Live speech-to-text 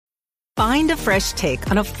Find a fresh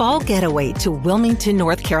take on a fall getaway to Wilmington,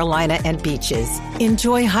 North Carolina and beaches.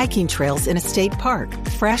 Enjoy hiking trails in a state park,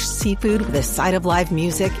 fresh seafood with a side of live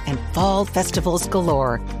music, and fall festivals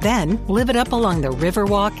galore. Then live it up along the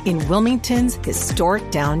Riverwalk in Wilmington's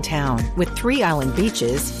historic downtown. With 3 island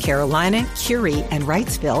beaches, Carolina, Curie, and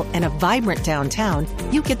Wrightsville, and a vibrant downtown,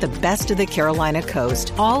 you get the best of the Carolina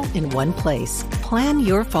coast all in one place. Plan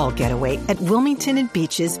your fall getaway at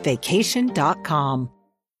WilmingtonandBeachesVacation.com.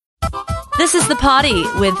 This is The Party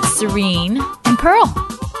with Serene and Pearl.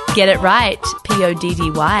 Get it right, Poddy.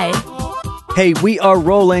 Hey, we are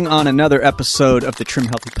rolling on another episode of the Trim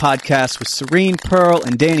Healthy Podcast with Serene, Pearl,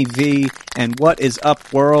 and Danny V. And what is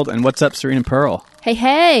up, world? And what's up, Serene and Pearl?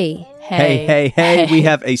 Hey. We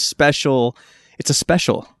have a special. It's a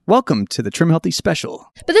special. Welcome to the Trim Healthy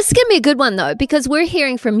Special. But this is going to be a good one, though, because we're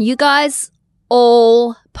hearing from you guys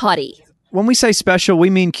all potty. When we say special, we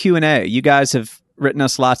mean Q&A. You guys have written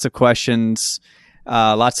us lots of questions,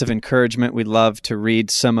 lots of encouragement. We'd love to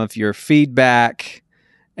read some of your feedback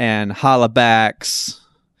and hollabacks.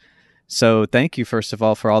 So thank you, first of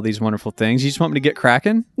all, for all these wonderful things. You just want me to get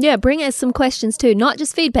cracking? Yeah, bring us some questions too. Not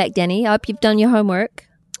just feedback, Danny. I hope you've done your homework.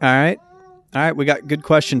 All right. We got good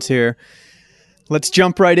questions here. Let's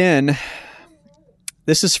jump right in.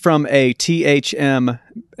 This is from a THM,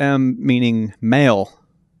 meaning male.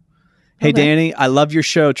 Hey, Okay. Danny, I love your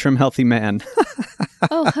show, Trim Healthy Man.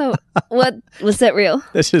 Oh, what? Was that real?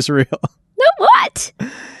 This is real. No, what?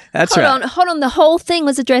 That's Hold right. on. The whole thing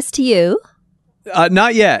was addressed to you?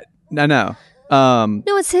 Not yet. No. No,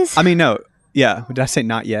 it says... I mean, no. Yeah. Did I say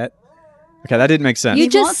not yet? Okay, that didn't make sense. He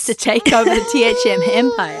wants to take over the THM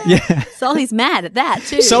empire. Yeah. So he's mad at that,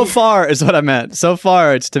 too. So far is what I meant. So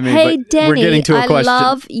far it's to me. Hey, but Danny, we're getting to a question.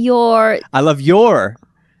 I love your...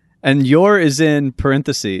 And your is in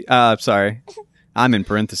parentheses. Sorry. I'm in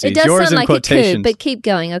parentheses. It does Yours sound in like quotations. it could, but keep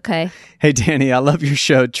going, okay. Hey, Danny, I love your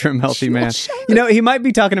show, Trim Healthy Man. You know, he might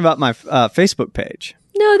be talking about my Facebook page.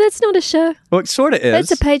 No, that's not a show. Well, it sort of is.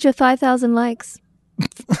 That's a page with 5,000 likes.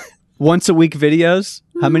 Once a week videos.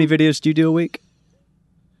 How many videos do you do a week?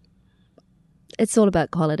 It's all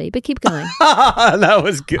about quality, but keep going. That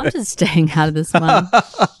was good. I'm just staying out of this one.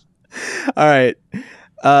 All right.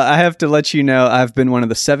 I have to let you know I've been one of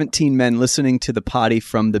the 17 men listening to the potty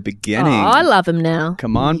from the beginning. Oh, I love him now.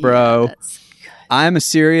 Come on, bro. That's good. I'm a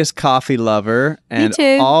serious coffee lover, and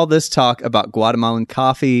too. all this talk about Guatemalan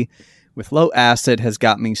coffee with low acid has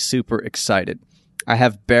got me super excited. I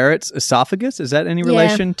have Barrett's esophagus. Is that any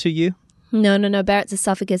relation to you? No. Barrett's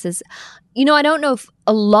esophagus is... You know, I don't know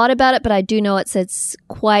a lot about it, but I do know it's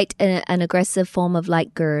quite an aggressive form of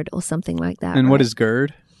like GERD or something like that. And what right? is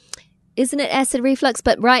GERD? Isn't it acid reflux?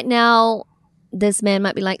 But right now, this man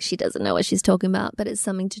might be like, she doesn't know what she's talking about, but it's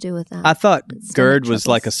something to do with that. I thought Stomach GERD was troubles.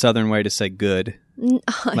 like a southern way to say good. Oh,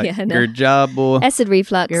 Like, yeah, no. good job, boy. Acid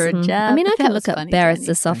reflux. Good mm. job. I mean, I That can was look up funny, Barrett's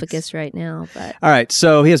Danny. esophagus right now, but... All right,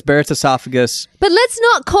 so he has Barrett's esophagus. But let's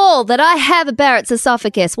not call that I have a Barrett's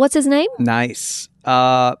esophagus. What's his name? Nice.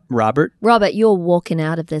 Robert? Robert, you're walking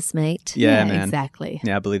out of this, mate. Yeah, man. Exactly.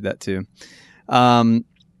 Yeah, I believe that too. I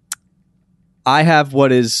have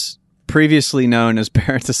what is previously known as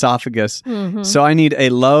Barrett's esophagus. Mm-hmm. So I need a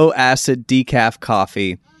low acid decaf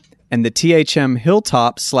coffee. And the THM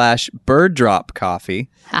Hilltop / Bird Drop coffee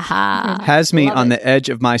Haha. has me Love on it. the edge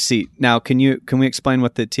of my seat. Now, can we explain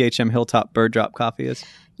what the THM Hilltop Bird Drop coffee is?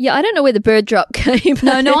 Yeah, I don't know where the bird drop came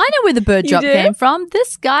from. No, I know where the bird You drop do? came from.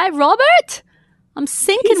 This guy, Robert. I'm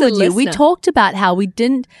sinking He's a with you. We listener. talked about how we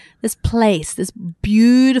didn't, this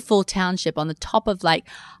beautiful township on the top of like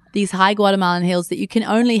these high Guatemalan hills that you can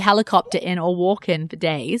only helicopter in or walk in for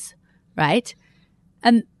days, right?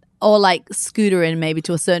 Or like scooter in maybe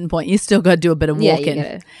to a certain point. You still got to do a bit of Yeah, walking.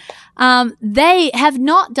 you gotta. They have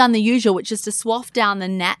not done the usual, which is to swath down the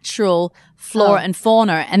natural flora and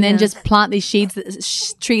fauna and then just plant these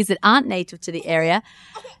trees that aren't native to the area,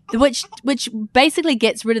 which basically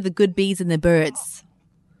gets rid of the good bees and the birds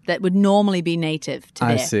that would normally be native to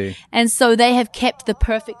I there. see. And so they have kept the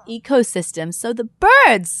perfect ecosystem. So the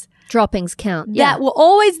birds Droppings count. that were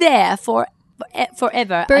always there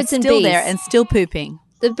forever Birds are and still bees. there and still pooping.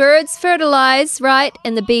 The birds fertilize, right?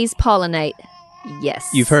 And the bees pollinate. Yes.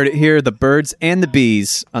 You've heard it here, the birds and the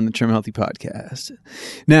bees on the Trim Healthy podcast.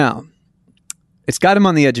 Now, it's got him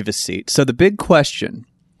on the edge of his seat. So the big question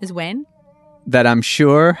Is when? that I'm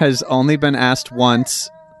sure has only been asked once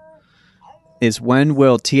is when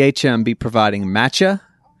will THM be providing matcha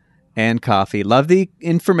and coffee? Love the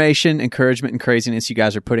information, encouragement, and craziness you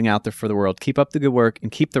guys are putting out there for the world. Keep up the good work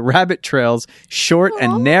and keep the rabbit trails short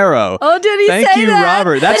and narrow. Oh, did he Thank say you, that?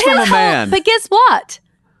 Robert. That's from a man. But guess what?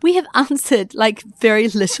 We have answered like very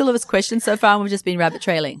little of his questions so far, and we've just been rabbit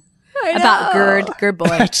trailing. about GERD boy.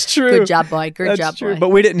 That's true. Good job, boy. Good job, true. boy. But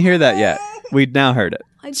we didn't hear that yet. We'd now heard it.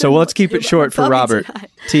 So let's keep it short for Robert.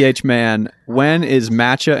 TH Man, when is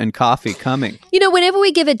matcha and coffee coming? Whenever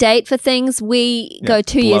we give a date for things, we go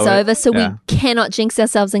 2 years over, so we cannot jinx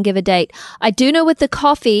ourselves and give a date. I do know with the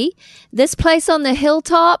coffee, this place on the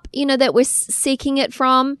hilltop, that we're seeking it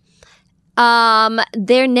from,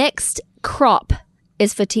 their next crop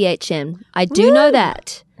is for THM. I do know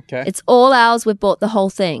that. Okay. It's all ours. We've bought the whole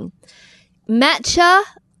thing. Matcha,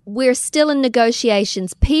 we're still in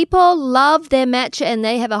negotiations. People love their matcha and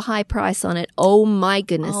they have a high price on it. Oh my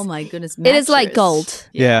goodness. It is like gold.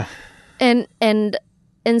 Yeah. And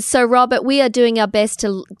so, Robert, we are doing our best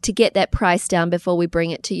to get that price down before we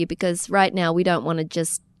bring it to you, because right now we don't want to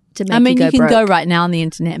just to make you can broke. go right now on the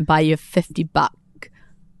internet and buy your $50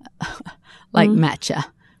 matcha.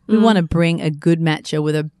 We want to bring a good matcha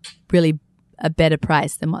with a better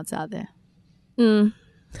price than what's out there. Good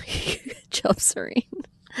job, Serene.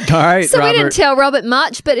 All right, so Robert. We didn't tell Robert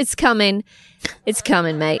much, but it's coming. It's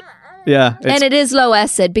coming, mate. Yeah. And it is low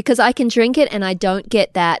acid because I can drink it and I don't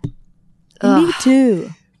get that. Me too.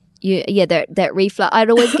 That reflux. I'd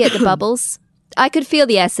always get the bubbles. I could feel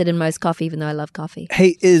the acid in most coffee, even though I love coffee.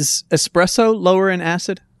 Hey, is espresso lower in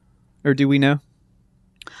acid? Or do we know?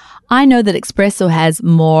 I know that espresso has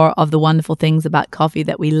more of the wonderful things about coffee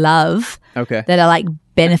that we love. Okay. That are like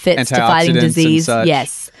benefits to fighting disease.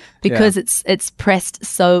 Yes. Because it's pressed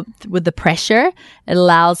so with the pressure, it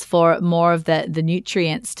allows for more of the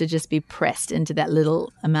nutrients to just be pressed into that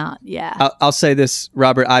little amount. Yeah. I'll say this,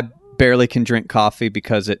 Robert, I barely can drink coffee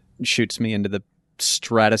because it shoots me into the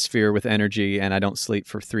stratosphere with energy and I don't sleep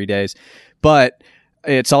for 3 days. But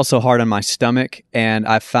it's also hard on my stomach, and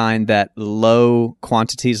I find that low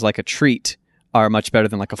quantities like a treat are much better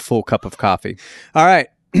than like a full cup of coffee. All right.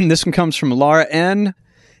 This one comes from Laura N.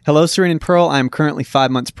 Hello, Serene and Pearl. I am currently 5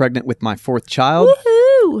 months pregnant with my 4th child.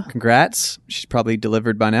 Woohoo! Congrats. She's probably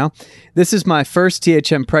delivered by now. This is my first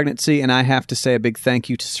THM pregnancy, and I have to say a big thank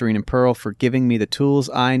you to Serene and Pearl for giving me the tools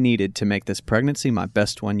I needed to make this pregnancy my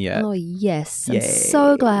best one yet. Oh, yes. Yay. I'm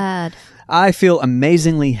so glad. I feel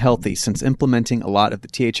amazingly healthy since implementing a lot of the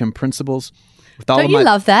THM principles. Don't you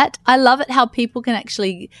love that? I love it how people can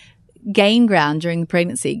actually gain ground during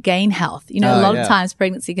pregnancy, gain health. A lot of times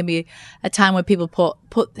pregnancy can be a time where people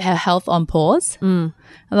put their health on pause.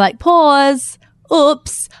 Like, pause,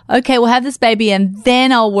 oops, okay, we'll have this baby and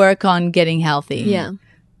then I'll work on getting healthy. Yeah.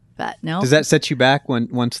 But no. Does that set you back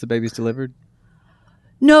once the baby's delivered?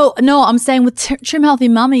 No, I'm saying with Trim Healthy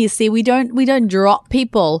Mummy, you see, we don't drop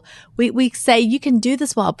people. We say you can do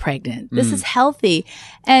this while pregnant. This is healthy,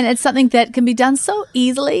 and it's something that can be done so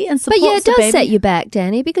easily and supports But yeah, it does the baby. set you back,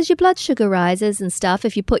 Danny, because your blood sugar rises and stuff.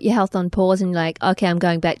 If you put your health on pause and you're like, okay, I'm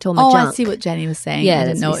going back to all my junk. I see what Jenny was saying. Yeah, I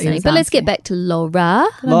didn't know what he was But let's asking. get back to Laura.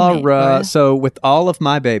 Laura. So with all of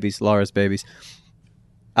my babies, Laura's babies,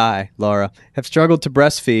 I, Laura, have struggled to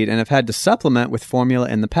breastfeed and have had to supplement with formula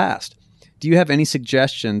in the past. Do you have any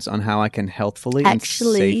suggestions on how I can healthfully and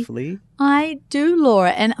safely? I do, Laura,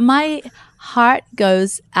 and my heart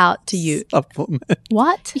goes out to you. Supplement.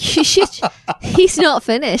 What? He's not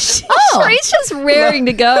finished. Oh. He's just raring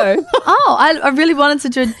to go. Oh, I really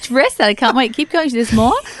wanted to address that. I can't wait. Keep going. There's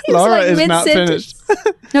more? Laura like is not mid-sentence.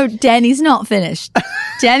 finished. No, Danny's not finished.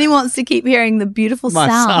 Danny wants to keep hearing the beautiful My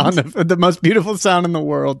sound. the most beautiful sound in the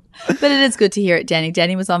world. But it is good to hear it, Danny.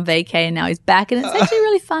 Danny was on vacay and now he's back, and it's actually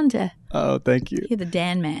really fun to Oh, thank you. hear the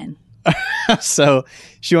Dan man. So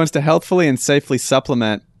she wants to healthfully and safely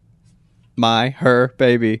supplement her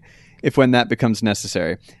baby if when that becomes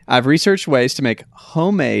necessary. I've researched ways to make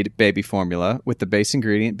homemade baby formula with the base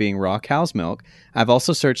ingredient being raw cow's milk. I've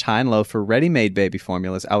also searched high and low for ready-made baby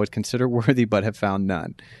formulas I would consider worthy but have found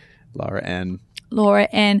none. Laura N. Laura,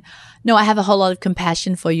 and no, I have a whole lot of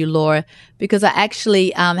compassion for you, Laura, because I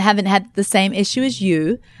actually haven't had the same issue as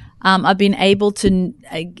you. I've been able to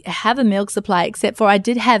have a milk supply, except for I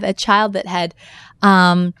did have a child that had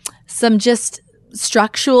some just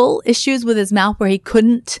structural issues with his mouth where he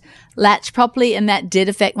couldn't latch properly, and that did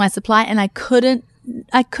affect my supply, and I couldn't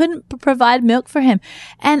provide milk for him.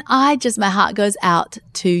 And my heart goes out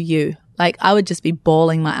to you. Like, I would just be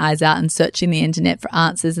bawling my eyes out and searching the internet for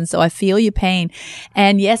answers. And so I feel your pain.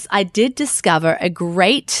 And yes, I did discover a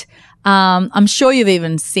great, I'm sure you've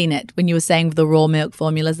even seen it when you were saying the raw milk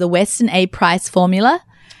formulas, the Western A Price formula.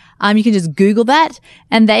 You can just Google that.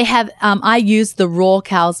 And they have, I used the raw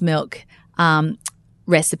cow's milk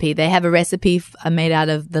recipe. They have a recipe made out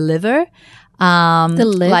of the liver. The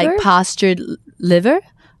liver? Like pastured liver.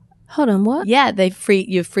 Hold on, what? Yeah,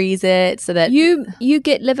 you freeze it so that You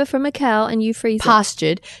get liver from a cow and you freeze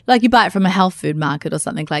pastured, like you buy it from a health food market or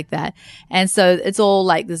something like that. And so it's all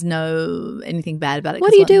like there's no anything bad about it.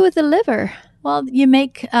 What do you do with the liver? Well, you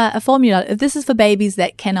make a formula. If this is for babies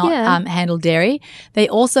that cannot handle dairy, they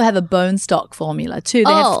also have a bone stock formula too.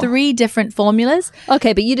 They have 3 different formulas.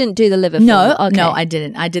 Okay, but you didn't do the liver No, formula. Okay. no, I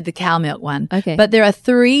didn't. I did the cow milk one. Okay. But there are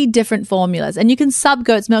 3 different formulas. And you can sub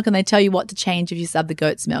goat's milk and they tell you what to change if you sub the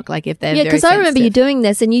goat's milk, like if they're very because I remember you sensitive. doing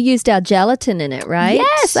this and you used our gelatin in it, right?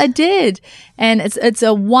 Yes, I did. And it's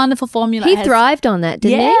a wonderful formula. He thrived on that,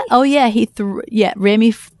 didn't he? Oh, yeah.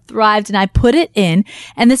 Remy thrived and I put it in.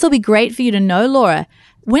 And this will be great for you to know, Laura.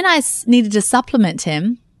 When I needed to supplement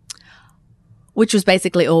him, which was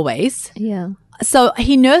basically always. Yeah. So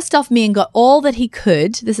he nursed off me and got all that he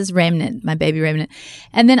could. This is Remnant, my baby Remnant.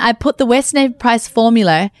 And then I put the Western Price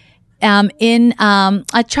formula in.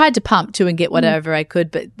 I tried to pump too and get whatever I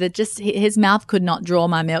could, but his mouth could not draw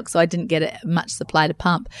my milk, so I didn't get much supply to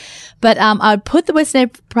pump. But I would put the Western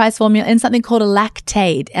Price formula in something called a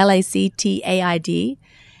lactaid, Lactaid.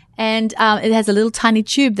 And it has a little tiny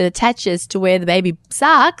tube that attaches to where the baby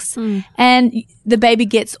sucks, and the baby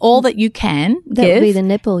gets all that you can That give. would be the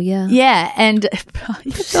nipple, yeah. Yeah, and it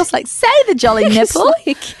feels like, say the jolly nipple.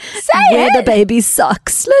 Say Where it. the baby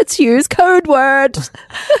sucks. Let's use code word.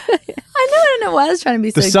 I don't know why I was trying to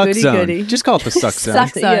be The so suck zone. goody-goody. Just call it the suck zone.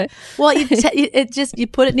 Suck zone. Well, you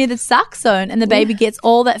put it near the suck zone, and the baby gets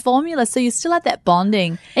all that formula, so you still have that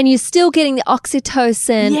bonding. And you're still getting the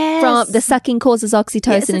oxytocin from the sucking causes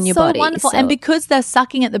oxytocin in your body. Wonderful. So- And because they're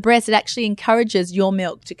sucking at the breast, it actually encourages your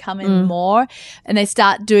milk to come in more. And they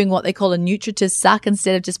start doing what they call a nutritive suck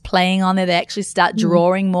instead of just playing on there. They actually start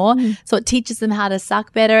drawing more. So it teaches them how to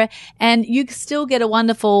suck better. And you still get a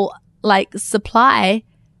wonderful supply.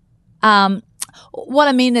 What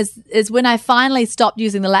I mean is when I finally stopped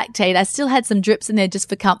using the lactate, I still had some drips in there just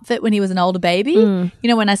for comfort when he was an older baby. You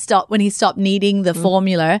know, when he stopped needing the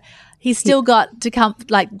formula, he still got to come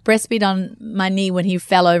breastfeed on my knee when he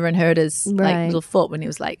fell over and hurt his little foot when he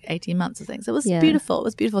was 18 months or things. So it was beautiful. It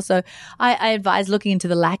was beautiful. So I advise looking into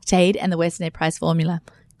the lactate and the Western Price formula.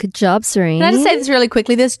 Good job, Serene. Can I just say this really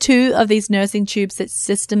quickly? There's 2 of these nursing tube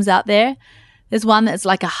systems out there. There's one that's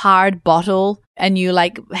like a hard bottle and you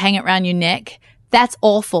hang it around your neck. That's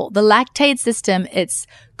awful. The lactate system, it's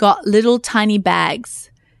got little tiny bags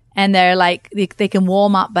and they're they can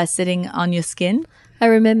warm up by sitting on your skin. I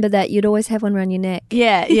remember that. You'd always have one around your neck.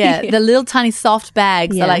 Yeah. The little tiny soft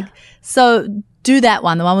bags are so do that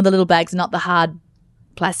one, the one with the little bags, not the hard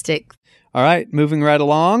plastic. All right, moving right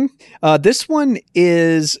along. This one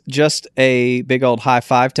is just a big old high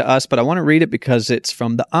five to us, but I want to read it because it's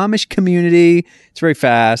from the Amish community. It's very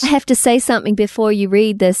fast. I have to say something before you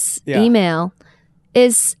read this email.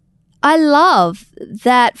 I love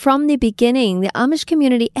that from the beginning, the Amish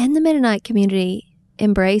community and the Mennonite community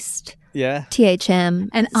embraced THM.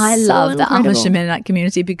 And I love the Amish and Mennonite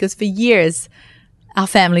community because for years, our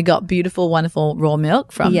family got beautiful, wonderful raw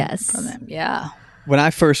milk from them. Yeah. When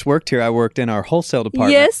I first worked here, I worked in our wholesale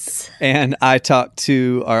department. Yes. And I talked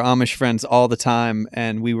to our Amish friends all the time,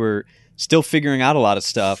 and we were still figuring out a lot of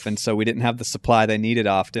stuff, and so we didn't have the supply they needed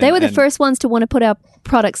often. They were the first ones to want to put our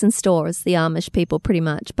products in stores, the Amish people, pretty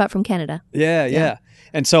much, but from Canada. Yeah.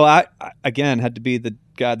 And so I again, had to be the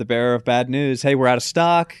bearer of bad news. Hey, we're out of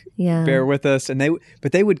stock. Yeah. Bear with us. And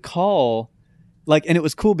they would call, and it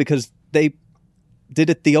was cool because they did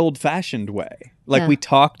it the old-fashioned way. We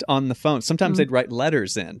talked on the phone. Sometimes they'd write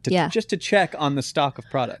letters in just to check on the stock of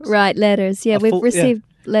products. Right, letters. Yeah, we've received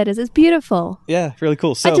letters. It's beautiful. Yeah, really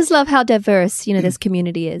cool. So I just love how diverse, this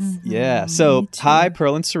community is. Yeah. So, hi,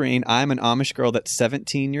 Pearl and Serene. I'm an Amish girl that's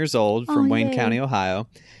 17 years old from Wayne County, Ohio.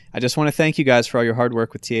 I just want to thank you guys for all your hard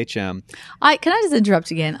work with THM. Can I just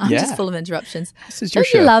interrupt again? I'm just full of interruptions. This is your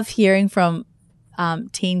show. Don't you love hearing from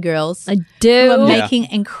teen girls? I do. Who are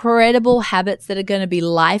making incredible habits that are going to be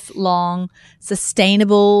lifelong,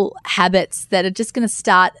 sustainable habits that are just going to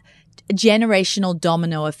start a generational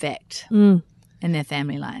domino effect in their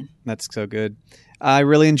family line. That's so good. I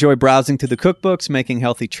really enjoy browsing through the cookbooks, making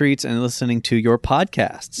healthy treats, and listening to your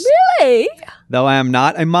podcasts. Really? Though I am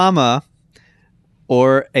not a mama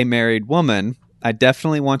or a married woman, I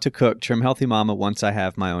definitely want to cook Trim Healthy Mama once I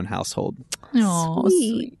have my own household. Oh,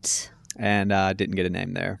 sweet. And didn't get a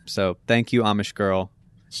name there. So thank you, Amish girl.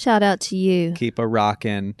 Shout out to you. Keep a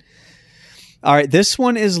rockin'. All right, this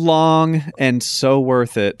one is long and so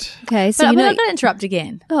worth it. Okay, so but I'm not going to interrupt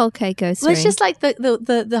again. Oh, okay, go. Well, it's just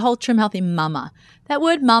the whole Trim Healthy Mama. That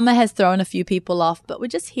word mama has thrown a few people off, but we're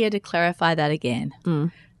just here to clarify that again.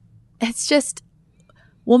 It's just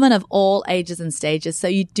women of all ages and stages. So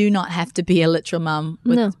you do not have to be a literal mum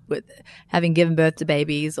with having given birth to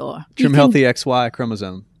babies or Trim Healthy XY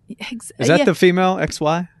chromosome. Is that the female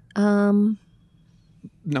XY?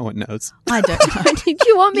 No one knows. I don't know. Do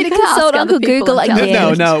you want me to consult Uncle Google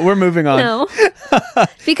again? No, we're moving on. No.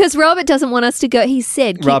 Because Robert doesn't want us to go. He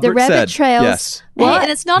said, keep the rabbit trails. Yes. What? Hey,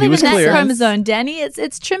 and it's not He even was that clear. chromosome, Danny.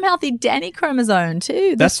 It's Trim Healthy Danny chromosome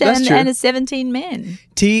too. That's true. And it's 17 men.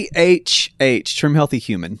 THH, Trim Healthy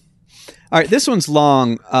Human. All right, this one's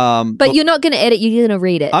long. But you're not going to edit. You're going to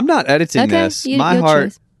read it. I'm not editing this. My your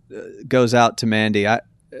heart choice. goes out to Mandy.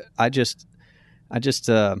 I just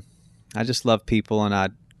love people, and I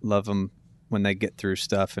love them when they get through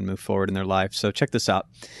stuff and move forward in their life. So check this out.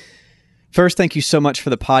 First, thank you so much for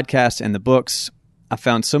the podcast and the books. I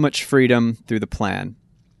found so much freedom through the plan.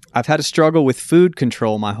 I've had a struggle with food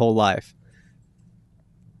control my whole life.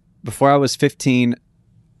 Before I was 15,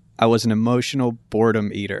 I was an emotional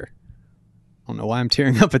boredom eater. I don't know why I'm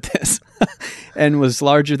tearing up at this. And was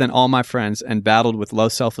larger than all my friends and battled with low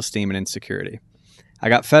self-esteem and insecurity. I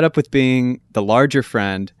got fed up with being the larger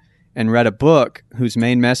friend and read a book whose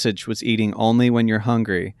main message was eating only when you're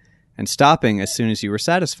hungry and stopping as soon as you were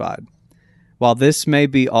satisfied. While this may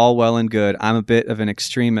be all well and good, I'm a bit of an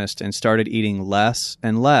extremist and started eating less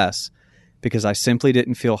and less because I simply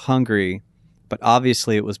didn't feel hungry, but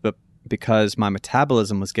obviously it was because my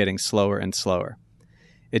metabolism was getting slower and slower.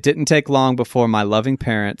 It didn't take long before my loving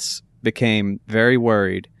parents became very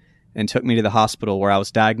worried and took me to the hospital where I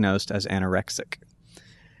was diagnosed as anorexic.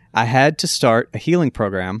 I had to start a healing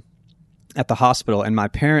program at the hospital, and my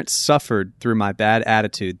parents suffered through my bad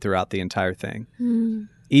attitude throughout the entire thing.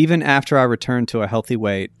 Even after I returned to a healthy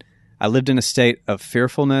weight, I lived in a state of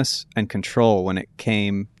fearfulness and control when it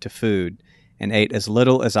came to food and ate as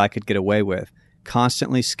little as I could get away with,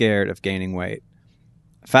 constantly scared of gaining weight.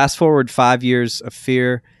 Fast forward 5 years of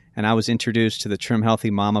fear, and I was introduced to the Trim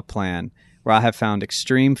Healthy Mama plan, where I have found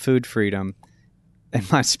extreme food freedom, and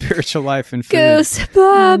my spiritual life and food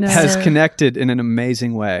has connected in an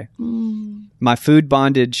amazing way. My food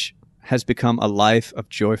bondage has become a life of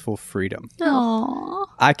joyful freedom. Aww.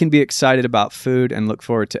 I can be excited about food and look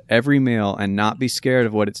forward to every meal and not be scared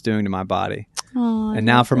of what it's doing to my body. And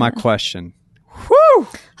now for my question. Whew!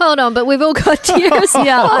 Hold on, but we've all got tears.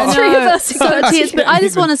 Yeah, all three of us got tears. But I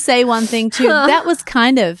just want to say one thing too. That was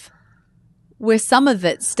kind of where some of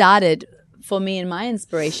it started for me and my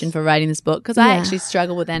inspiration for writing this book, because I actually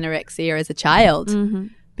struggled with anorexia as a child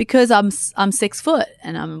because I'm 6 foot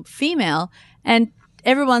and I'm female, and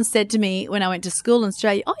everyone said to me when I went to school in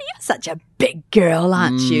Australia, "Oh, you're such a big girl,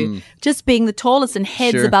 aren't you?" Just being the tallest and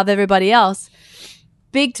heads above everybody else.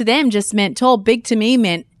 Big to them just meant tall. Big to me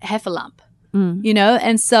meant heffalump, you know?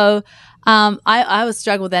 And so I was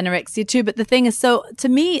struggling with anorexia too. But the thing is, so to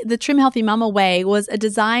me, the Trim Healthy Mama way was a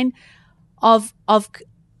design of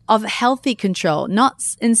healthy control, not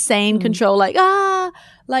insane control, like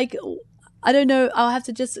I don't know, I'll have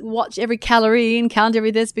to just watch every calorie and count every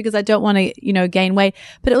this because I don't want to, gain weight.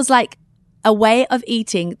 But it was like a way of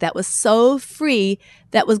eating that was so free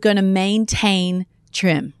that was going to maintain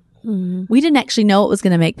trim. We didn't actually know it was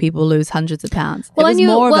going to make people lose hundreds of pounds. Well,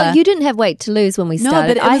 you didn't have weight to lose when we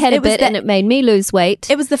started. But I had a bit and it made me lose weight.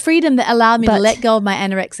 It was the freedom that allowed me to let go of my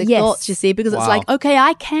anorexic thoughts, you see, because it's like, okay,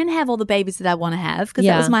 I can have all the babies that I want to have because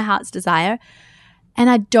that was my heart's desire. And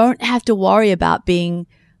I don't have to worry about being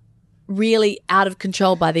really out of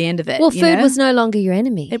control by the end of it. Well, food was no longer your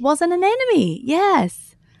enemy. It wasn't an enemy, yes.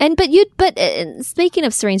 But speaking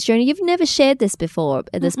of Serene's journey, you've never shared this before,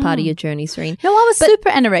 this part of your journey, Serene. No, I was super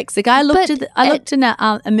anorexic. I looked in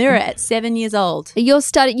a mirror at 7 years old. You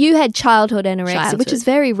had childhood anorexia, which is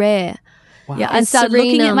very rare. Wow. Yeah, I started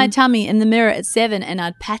looking at my tummy in the mirror at 7 and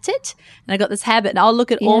I'd pat it, and I got this habit, and I'll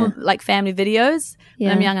look at all like family videos when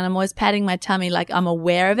I'm young, and I'm always patting my tummy like I'm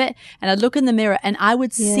aware of it, and I'd look in the mirror and I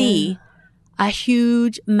would see a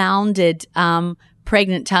huge mounded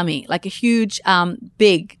pregnant tummy, like a huge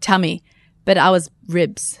big tummy, but I was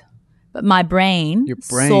ribs. But my brain,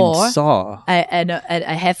 saw a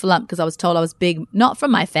heffalump because I was told I was big, not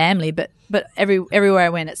from my family, but everywhere I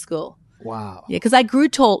went at school. Wow. Yeah, because I grew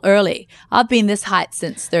tall early. I've been this height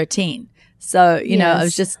since 13. So, I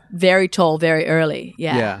was just very tall very early.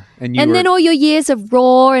 Yeah. Yeah. And then all your years of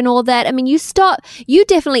raw and all that. I mean, you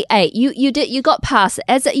definitely ate. You got past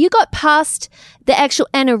the actual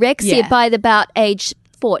anorexia by about age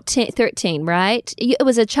 13, right? It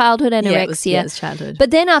was a childhood anorexia. Yeah, it was childhood.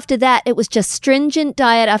 But then after that, it was just stringent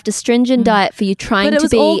diet after stringent diet for you trying to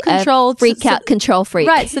be a control freak.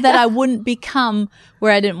 Right, so that I wouldn't become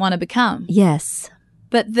where I didn't want to become. Yes.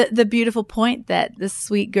 But the beautiful point that this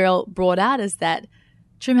sweet girl brought out is that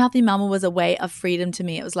Trim Healthy Mama was a way of freedom to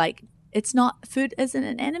me. It was like, food isn't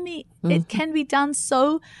an enemy. Mm-hmm. It can be done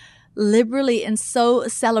so liberally and so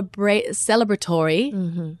celebratory,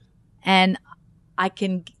 mm-hmm. and I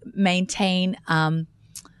can maintain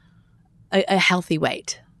a healthy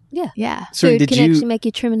weight. Yeah. So food can actually make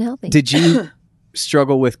you trim and healthy. Did you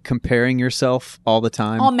struggle with comparing yourself all the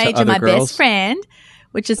time? Major, my best friend,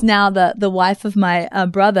 which is now the wife of my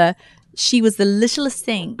brother. She was the littlest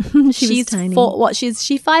thing. She's tiny. Is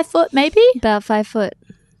she 5 foot maybe? About 5 foot.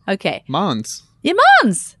 Okay. Mons. Yeah,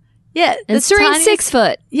 Mons. Yeah. And Serene's 6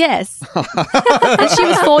 foot. Yes. And she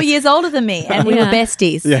was 4 years older than me, and we were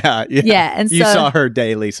besties. Yeah. And you saw her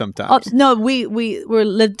daily sometimes. No, we were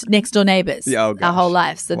lived next door neighbors our whole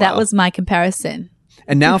life. So that was my comparison.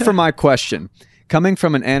 And now for my question. Coming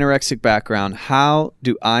from an anorexic background, how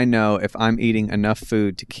do I know if I'm eating enough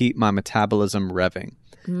food to keep my metabolism revving?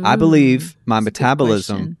 I believe my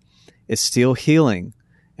metabolism is still healing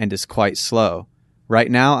and is quite slow.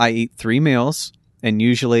 Right now, I eat 3 meals and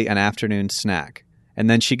usually an afternoon snack. And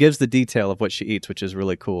then she gives the detail of what she eats, which is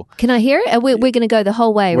really cool. Can I hear it? We're going to go the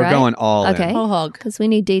whole way, right? We're going all in. Okay. Whole hog. Because we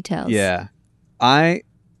need details. Yeah. A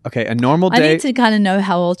normal day. I need to kind of know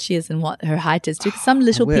how old she is and what her height is, because some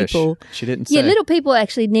little people. She didn't say. Yeah, little people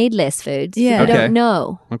actually need less food. So yeah. They don't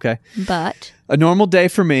know. Okay. But a normal day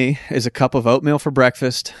for me is a cup of oatmeal for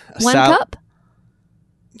breakfast. One cup?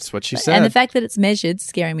 That's what she said. And the fact that it's measured is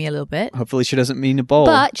scaring me a little bit. Hopefully she doesn't mean a bowl.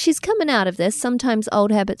 But she's coming out of this. Sometimes old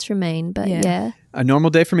habits remain, but yeah. A normal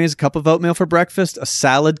day for me is a cup of oatmeal for breakfast, a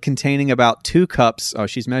salad containing about 2 cups,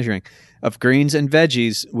 she's measuring, of greens and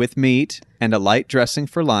veggies with meat, and a light dressing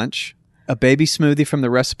for lunch, a baby smoothie from the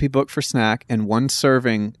recipe book for snack, and 1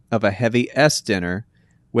 serving of a heavy S dinner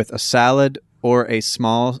with a salad or a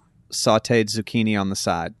small sautéed zucchini on the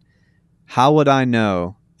side. How would I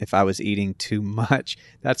know if I was eating too much?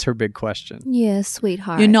 That's her big question. Yeah,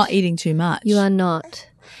 sweetheart. You're not eating too much. You are not.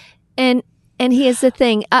 And here's the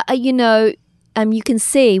thing. You can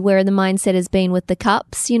see where the mindset has been with the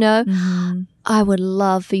cups, Mm-hmm. I would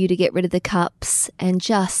love for you to get rid of the cups and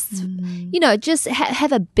just,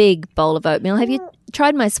 have a big bowl of oatmeal. Have you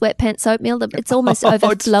tried my sweatpants oatmeal? It's almost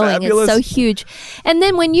overflowing. It's so huge. And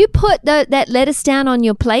then when you put that lettuce down on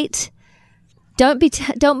your plate, don't be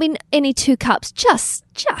any 2 cups. Just.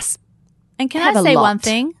 And can I say one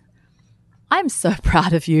thing? I'm so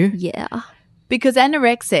proud of you. Yeah. Because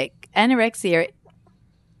anorexia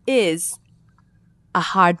is a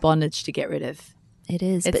hard bondage to get rid of. It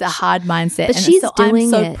is. It's a hard mindset. But she's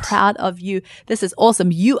doing it. I'm so proud of you. This is awesome.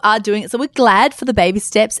 You are doing it. So we're glad for the baby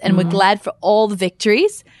steps, and we're glad for all the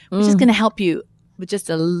victories, which is going to help you with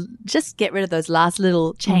just get rid of those last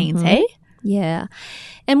little chains, hey? Yeah.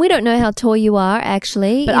 And we don't know how tall you are,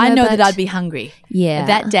 actually. But I know that I'd be hungry. Yeah.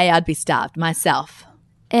 That day I'd be starved myself.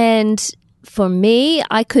 And for me,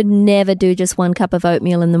 I could never do just 1 cup of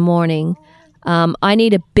oatmeal in the morning. I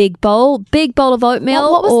need a big bowl of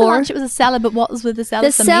oatmeal. What was the lunch? It was a salad, but what was with the salad?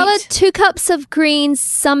 The salad, meat? 2 cups of greens,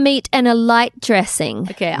 some meat, and a light dressing.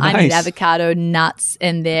 Okay, nice. I need avocado, nuts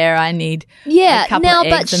in there. I need a couple of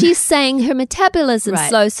eggs. But she's saying her metabolism's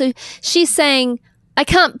slow, so she's saying, I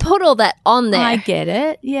can't put all that on there. I get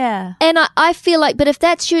it, yeah. And I feel like, but if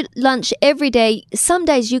that's your lunch every day, some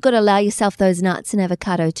days you've got to allow yourself those nuts and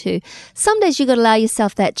avocado too. Some days you've got to allow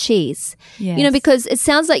yourself that cheese. Yes. Because it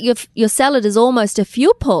sounds like your salad is almost a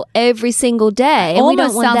fuel pull every single day. And we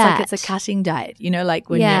don't want sounds that. Like it's a cutting diet, like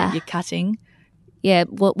when you're cutting. Yeah,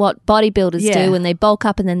 what bodybuilders do when they bulk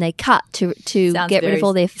up and then they cut to get rid of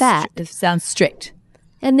all their fat. It sounds strict.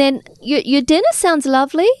 And then your dinner sounds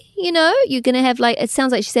lovely, You're going to have it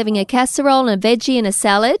sounds like she's having a casserole and a veggie and a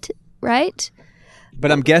salad, right?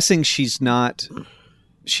 But I'm guessing she's not,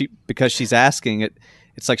 because she's asking it,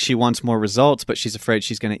 it's like she wants more results, but she's afraid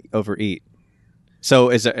she's going to overeat. So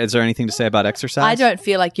is there anything to say about exercise? I don't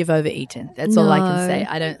feel like you've overeaten. That's all I can say.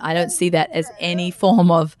 I don't see that as any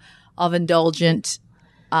form of indulgent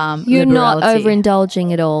You're liberality. not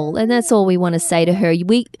overindulging at all. And that's all we want to say to her.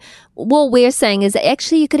 What we're saying is that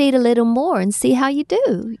actually you could eat a little more and see how you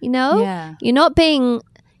do, Yeah.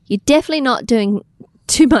 You're definitely not doing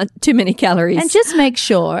too many calories. And just make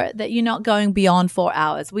sure that you're not going beyond 4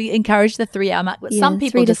 hours. We encourage the 3 hour mark, but some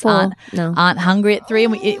people just aren't hungry at 3,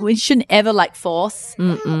 and we shouldn't ever force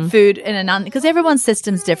food in because everyone's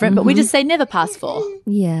system's different, but we just say never past 4.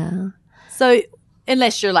 Yeah. So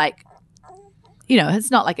unless you're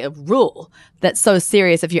it's not like a rule that's so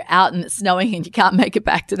serious if you're out and it's snowing and you can't make it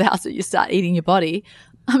back to the house, or you start eating your body.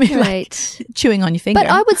 I mean, chewing on your finger. But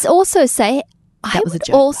I would also say,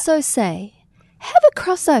 have a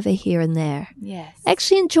crossover here and there. Yes.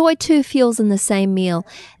 Actually enjoy 2 fuels in the same meal.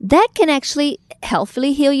 That can actually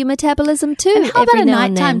healthily heal your metabolism too. And how every about a now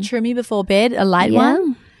and nighttime then. trimmy before bed, a light Yeah.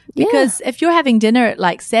 one? Because if you're having dinner at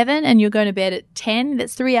like 7 and you're going to bed at 10,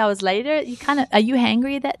 that's 3 hours later. You are you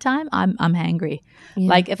hangry at that time? I'm hangry. Yeah.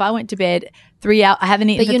 Like if I went to bed 3 hours, I haven't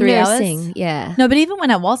eaten But for you're 3 nursing, hours. yeah. No, but even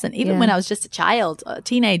when I wasn't, even Yeah. when I was just a child, a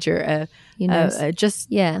teenager, just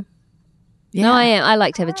Yeah. yeah, No, I am. I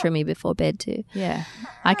like to have a trimmy before bed too. yeah.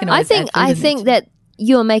 I can. I Always think add food in there too. that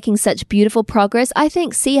you're making such beautiful progress. I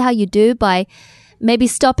think see how you do by maybe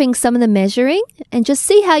stopping some of the measuring and just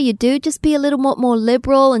see how you do. Just be a little more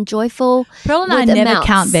liberal and joyful. Pearl and I with never amounts.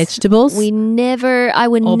 count vegetables. I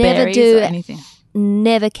would or never berries do or anything.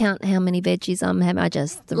 Never count how many veggies I'm having. I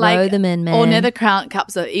just throw them in, man. Or never count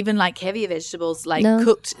cups of even like heavier vegetables, like No.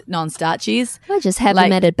 cooked non-starchies. I just have like-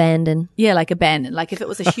 them at abandon. Yeah, like abandoned. Like if it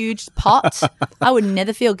was a huge pot, I would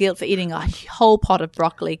never feel guilt for eating a whole pot of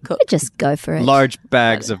broccoli I cooked. just go for it. Large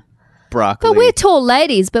bags of broccoli. But we're tall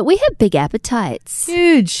ladies, but we have big appetites.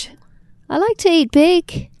 Huge. I like to eat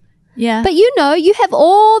big. Yeah. But you have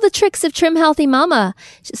all the tricks of Trim Healthy Mama.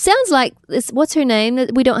 Sounds like this. What's her name?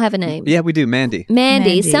 We don't have a name. Yeah, we do. Mandy.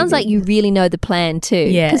 Mandy. Sounds like you really know the plan too.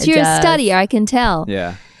 Yeah, because it you're does. a studier, I can tell.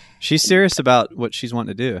 Yeah. She's serious about what she's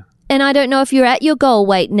wanting to do. And I don't know if you're at your goal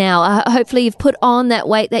weight now. Hopefully, you've put on that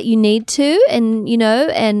weight that you need to, and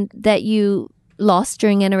and that you lost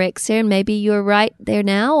during anorexia, and maybe you're right there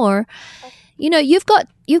now, or you've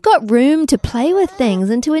got room to play with things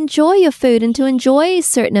and to enjoy your food and to enjoy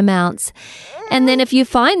certain amounts. And then if you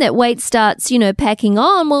find that weight starts, packing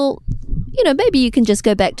on, well, maybe you can just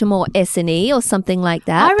go back to more S&E or something like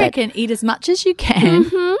that. I reckon eat as much as you can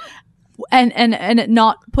and it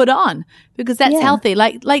not put on, because that's Yeah. healthy.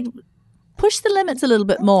 Like push the limits a little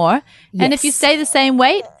bit more. And if you Yes. stay the same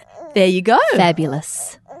weight, there you go.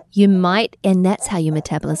 Fabulous. You might, and that's how your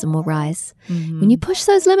metabolism will rise. When you push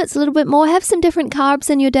those limits a little bit more, have some different carbs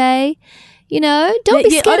in your day. Don't be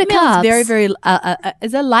scared of oatmeal carbs. is very, very,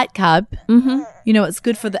 is a light carb. Mm-hmm. It's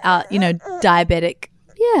good for the, diabetic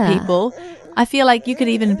people. I feel like you could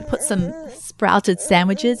even put some sprouted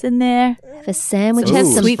sandwiches in there. Have a sandwich, Ooh, have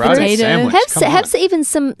some sweet sprouted potato. sandwich. Come on. Have even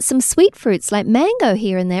some sweet fruits like mango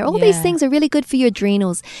here and there. All these Yeah. things are really good for your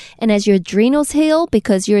adrenals. And as your adrenals heal,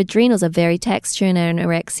 because your adrenals are very taxed during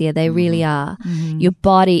anorexia, they really are. Your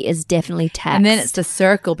body is definitely taxed. And then it's the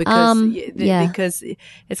circle because yeah. because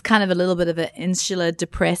it's kind of a little bit of an insular,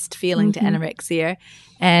 depressed feeling to anorexia.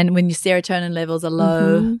 And when your serotonin levels are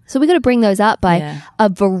low, So we got to bring those up by Yeah. a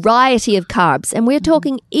variety of carbs. And we're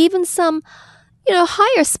talking even some,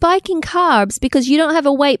 higher spiking carbs because you don't have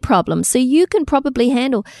a weight problem. So you can probably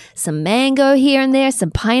handle some mango here and there,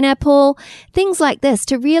 some pineapple, things like this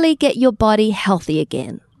to really get your body healthy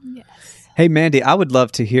again. Hey, Mandy, I would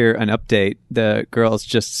love to hear an update. The girls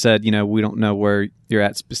just said, we don't know where you're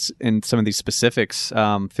at in some of these specifics.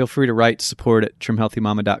 Feel free to write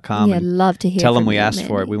supportTrimHealthyMama.com. Yeah, I'd love to hear Tell them from we you, asked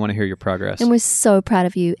for it. Mandy. We want to hear your progress. And we're so proud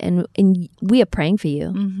of you, and we are praying for you.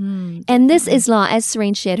 Mm-hmm. And this is like, as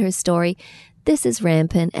Serene shared her story, this is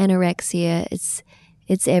rampant anorexia.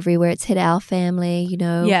 It's everywhere. It's hit our family.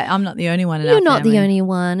 yeah, I'm not the only one in our You're not family. the only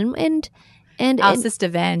one, and Our sister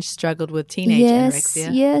Vange struggled with teenage yes, anorexia.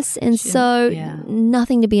 yes, and so yeah.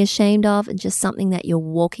 nothing to be ashamed of, and just something that you're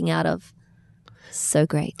walking out of. So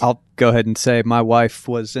great. I'll go ahead and say my wife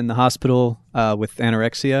was in the hospital with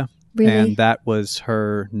anorexia. Really? And that was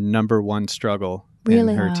her number one struggle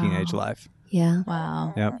Really? in her Wow. teenage life. Yeah.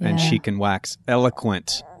 Wow. Yep. Yeah. And she can wax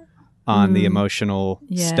eloquent on the emotional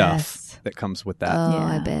Yes. stuff that comes with that. Oh, Yeah.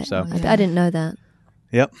 I bet. So- I didn't know that.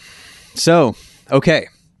 Yep. So, okay.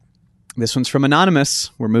 This one's from Anonymous.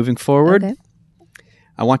 We're moving forward. Okay.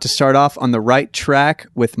 I want to start off on the right track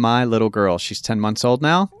with my little girl. She's 10 months old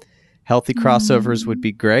now. Healthy crossovers would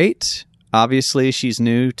be great. Obviously, she's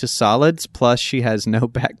new to solids, plus she has no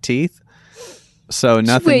back teeth. So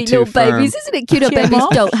nothing Sweet too little firm. babies. Isn't it cute? Our babies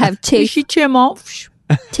don't have teeth. She chin off.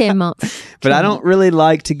 10 months. But I don't really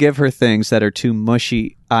like to give her things that are too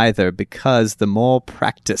mushy either, because the more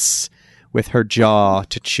practice with her jaw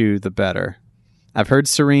to chew, the better. I've heard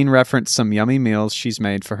Serene reference some yummy meals she's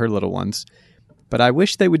made for her little ones, but I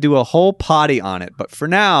wish they would do a whole potty on it. But for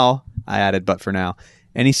now, I added,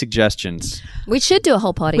 any suggestions? We should do a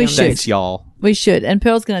whole party We on should. this. Thanks, y'all. We should. And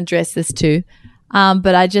Pearl's going to address this too.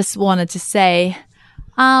 But I just wanted to say,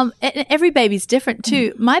 every baby's different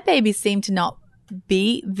too. My babies seem to not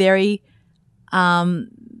be very,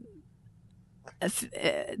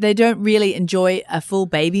 they don't really enjoy a full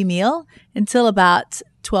baby meal until about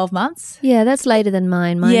 12 months. Yeah, that's later than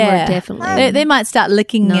mine. Mine were definitely. They might start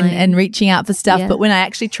licking 9. and reaching out for stuff, Yeah. but when I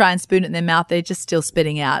actually try and spoon it in their mouth, they're just still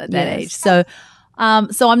spitting out at that Yes. age. So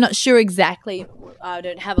So I'm not sure exactly. I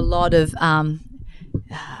don't have a lot of.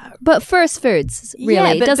 But first foods, really,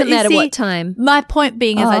 Yeah, it doesn't matter what time. My point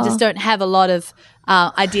being is, I just don't have a lot of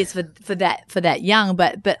ideas for that young.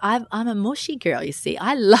 But I'm a mushy girl. You see,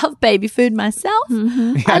 I love baby food myself.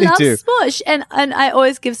 I do love too. smush, and I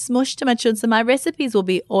always give smush to my children. So my recipes will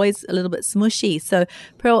be always a little bit smushy. So,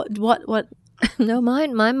 Pearl, what? No,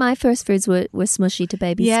 my first foods were smushy to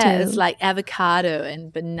babies too. Yeah, it's like avocado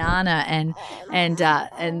and banana and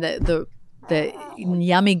the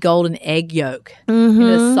yummy golden egg yolk,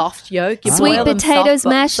 the soft yolk. You Sweet boil them potatoes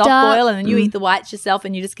mashed soft up. boil, and then you eat the whites yourself,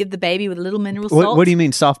 and you just give the baby with a little mineral salt. What do you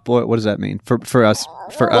mean soft boil? What does that mean for us?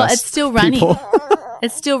 Well, it's still runny. people?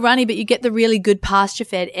 It's still runny, but you get the really good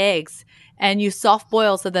pasture-fed eggs, and you soft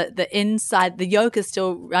boil so that the inside, the yolk is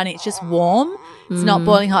still runny. It's just warm. It's not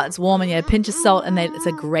boiling hot. It's warm, and you add a pinch of salt, and it's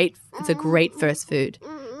a great first food.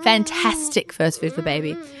 Fantastic first food for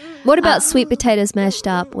baby. What about sweet potatoes mashed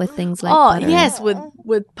up with things like butter? Yes,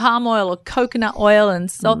 with palm oil or coconut oil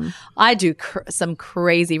and salt. I do some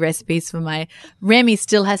crazy recipes for my Remy.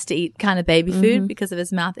 Still has to eat kind of baby food because of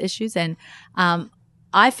his mouth issues, and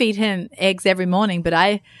I feed him eggs every morning. But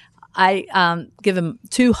I give him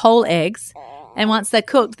 2 whole eggs, and once they're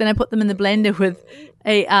cooked, then I put them in the blender with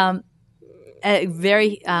a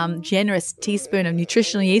very generous teaspoon of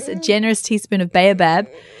nutritional yeast, a generous teaspoon of baobab,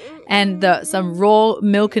 and some raw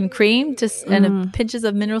milk and cream, and pinches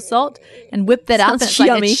of mineral salt, and whip that up. And it's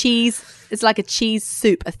yummy. like a cheese. It's like a cheese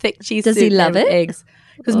soup, a thick cheese Does soup. he love with it? Eggs.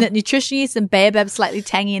 Because nutritional yeast and baobab slightly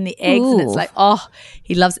tangy in the eggs, and it's Ooh. like,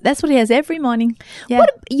 he loves it. That's what he has every morning. Yeah.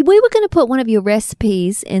 We were going to put one of your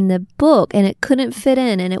recipes in the book, and it couldn't fit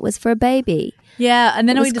in, and it was for a baby. Yeah, and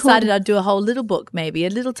then What we was decided called? I'd do a whole little book, maybe a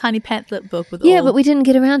little tiny pamphlet book with Yeah, all. but we didn't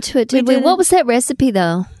get around to it, did we? didn't. What was that recipe,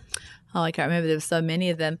 though? Oh, I can't remember. There were so many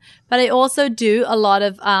of them. But I also do a lot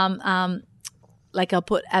of like I'll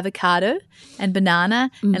put avocado and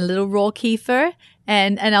banana and a little raw kefir,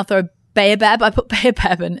 and I'll throw baobab. I put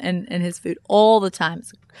baobab in his food all the time.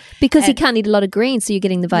 Because he can't eat a lot of greens, so you're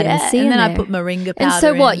getting the vitamin C and in then there. I put moringa powder. And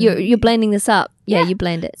so what? in. You're blending this up? Yeah, you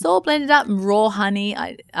blend it. It's all blended up and raw honey.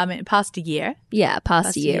 I mean, past a year. Yeah,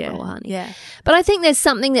 past a year, raw honey. Yeah. But I think there's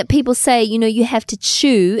something that people say, you have to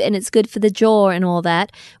chew and it's good for the jaw and all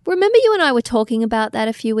that. Remember you and I were talking about that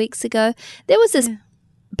a few weeks ago? There was this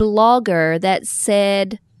blogger that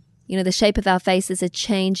said, the shape of our faces are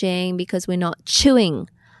changing because we're not chewing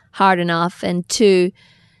hard enough. And to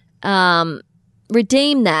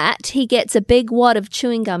redeem that, he gets a big wad of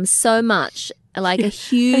chewing gum so much, like a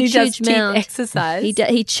huge, And he does huge amount. teeth exercise.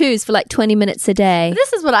 He chews for like 20 minutes a day. But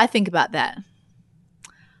this is what I think about that.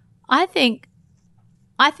 I think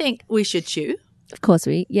we should chew. Of course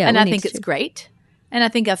we and we I need think to it's chew. great. And I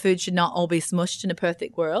think our food should not all be smushed in a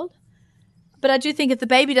perfect world. But I do think if the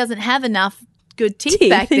baby doesn't have enough good teeth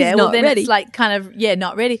back he's there, well, not then ready. it's like kind of,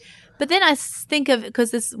 not ready. But then I think of, because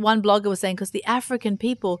this one blogger was saying, because the African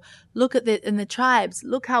people look at in the tribes,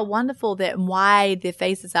 look how wonderful and wide their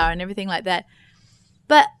faces are and everything like that.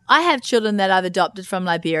 But I have children that I've adopted from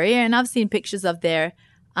Liberia, and I've seen pictures of their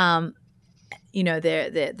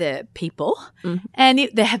their people, and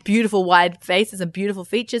they have beautiful wide faces and beautiful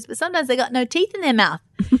features, but sometimes they got no teeth in their mouth,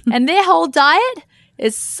 and their whole diet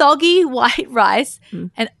is soggy white rice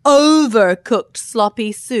and overcooked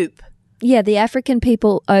sloppy soup. Yeah, the African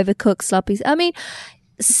people overcook sloppies. I mean,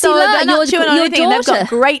 So Sila, they're not chewing on your anything, and they've got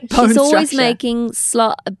daughter, great bone she's always structure. making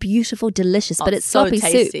beautiful, delicious, but it's so sloppy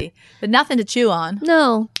tasty, soup. but nothing to chew on.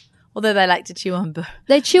 No, Although they like to chew on.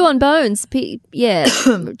 they chew on bones.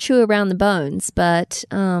 Chew around the bones, but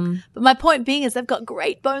But my point being is they've got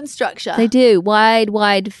great bone structure. they do wide.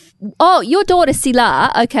 Oh, your daughter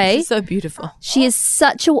Sila, okay. She's so beautiful. She is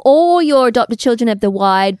all your adopted children have the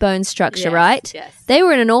wide bone structure, Yes, right? yes. They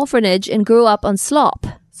were in an orphanage and grew up on slop.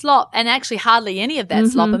 Slop, and actually hardly any of that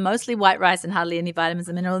slop, and mostly white rice and hardly any vitamins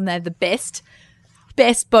and minerals, and they have the best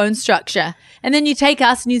bone structure. And then you take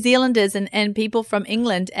us New Zealanders and people from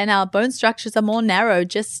England, and our bone structures are more narrow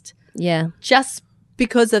just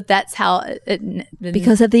because of that's how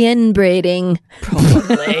Because of the inbreeding.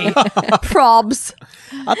 probably probs.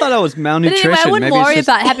 I thought that was But malnutrition. anyway, I wouldn't Maybe it's worry just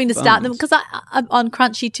about having to start them bones. because I'm on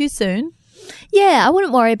crunchy too soon. Yeah, I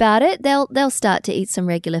wouldn't worry about it. They'll start to eat some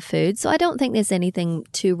regular food. So I don't think there's anything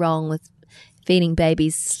too wrong with feeding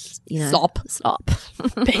babies, Slop.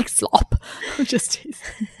 Big slop. Just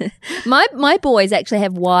My boys actually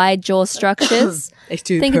have wide jaw structures. they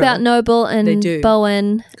do. Think Pearl. about Noble They and do.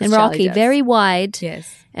 Bowen and Charlie Rocky, does. very wide.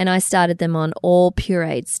 Yes. And I started them on all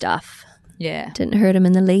pureed stuff. Yeah. Didn't hurt them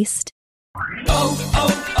in the least.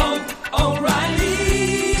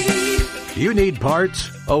 You need parts?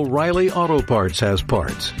 O'Reilly Auto Parts has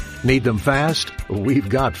parts. Need them fast? We've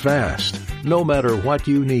got fast. No matter what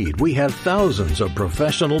you need, we have thousands of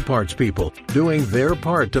professional parts people doing their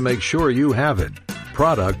part to make sure you have it.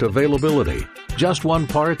 Product availability. Just one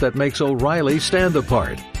part that makes O'Reilly stand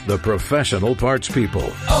apart. The professional parts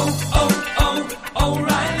people.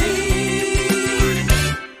 O'Reilly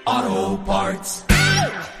Auto Parts.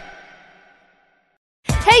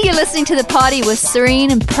 Hey, you're listening to The Party with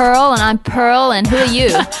Serene and Pearl, and I'm Pearl, and who are you?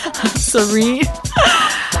 Serene.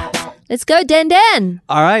 Let's go, Dan.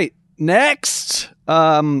 All right, next.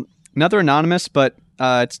 Another anonymous, but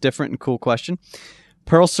it's different and cool question.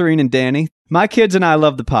 Pearl, Serene, and Danny. My kids and I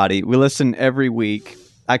love The Potty. We listen every week.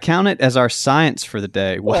 I count it as our science for the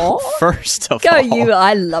day. Well, first of all. Go you.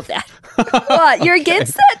 I love that. What? You're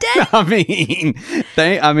against that, Dan?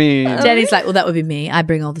 I mean. Danny's like, well, that would be me. I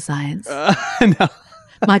bring all the science. No.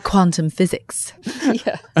 My quantum physics.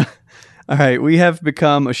 Yeah. All right. We have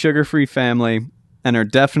become a sugar-free family and are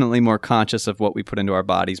definitely more conscious of what we put into our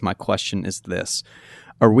bodies. My question is this.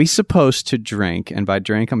 Are we supposed to drink, and by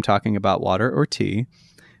drink I'm talking about water or tea,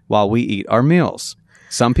 while we eat our meals?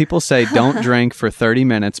 Some people say don't drink for 30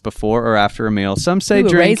 minutes before or after a meal. Some say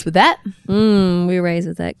we were raised with that. We were raised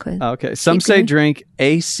with that question. Okay. Some say drink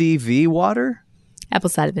ACV water. Apple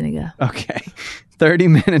cider vinegar. Okay. 30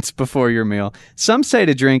 minutes before your meal. Some say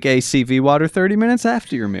to drink ACV water 30 minutes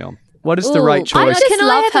after your meal. What is the right choice? I just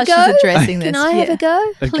love how she's addressing this. Can I have a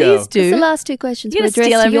go? Please do. It's the last two questions. You're going to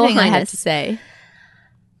steal everything I have to say.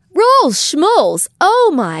 Rules, schmalls.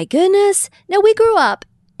 Oh my goodness. Now, we grew up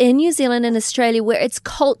in New Zealand and Australia where it's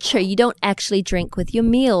culture. You don't actually drink with your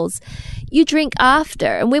meals. You drink after.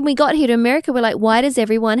 And when we got here to America, we're like, why does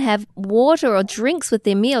everyone have water or drinks with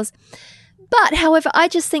their meals? But, however, I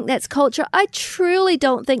just think that's culture. I truly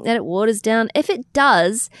don't think that it waters down. If it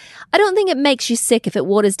does, I don't think it makes you sick if it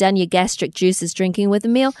waters down your gastric juices drinking with a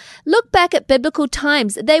meal. Look back at biblical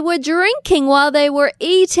times. They were drinking while they were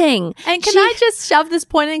eating. And can I just shove this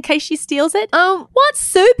point in case she steals it? What's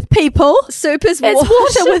soup, people? Soup is water. It's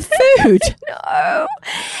water with food. No.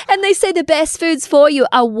 And they say the best foods for you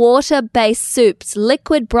are water-based soups,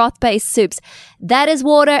 liquid broth-based soups. That is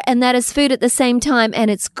water and that is food at the same time, and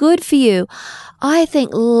it's good for you. I think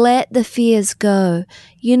let the fears go.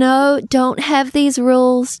 You know, don't have these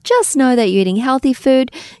rules. Just know that you're eating healthy food,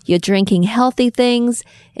 you're drinking healthy things,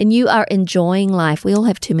 and you are enjoying life. We all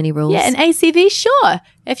have too many rules. Yeah, and ACV, sure.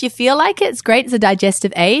 If you feel like it, it's great. It's a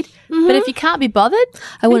digestive aid. Mm-hmm. But if you can't be bothered,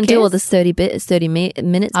 I wouldn't do all this 30 minutes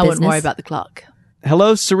I wouldn't worry about the clock.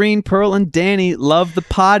 Hello, Serene, Pearl, and Danny. Love The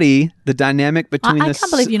Potty. The dynamic between I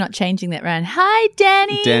can't believe you're not changing that round. Hi,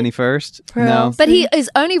 Danny. Danny first. Pearl. No. But he is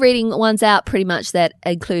only reading ones out pretty much that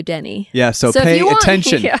include Danny. Yeah, so pay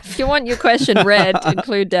attention. Yeah, if you want your question read,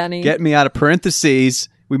 include Danny. Get me out of parentheses.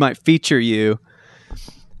 We might feature you.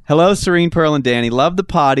 Hello, Serene, Pearl, and Danny. Love The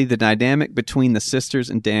Potty. The dynamic between the sisters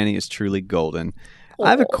and Danny is truly golden.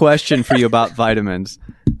 I have a question for you about vitamins.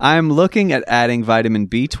 I'm looking at adding vitamin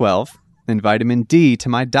B12 and vitamin D to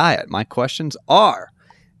my diet. My questions are,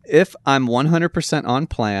 if I'm 100% on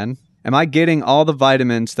plan, am I getting all the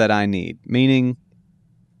vitamins that I need? Meaning,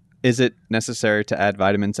 is it necessary to add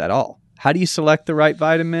vitamins at all? How do you select the right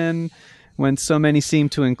vitamin when so many seem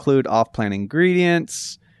to include off-plan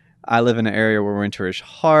ingredients? I live in an area where winter is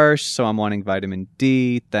harsh, so I'm wanting vitamin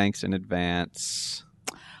D. Thanks in advance.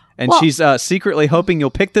 And she's secretly hoping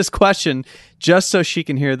you'll pick this question just so she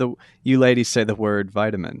can hear you ladies say the word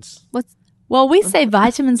vitamins. Well, we say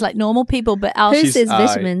vitamins like normal people, but who says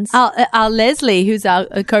vitamins? Our Leslie, who's our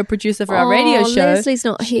co-producer for our radio show. Leslie's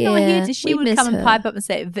not here. She would come and pipe up and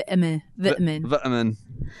say vitamin. Vitamin.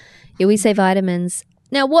 Yeah, we say vitamins.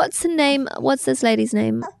 Now, what's the name? What's this lady's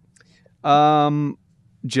name?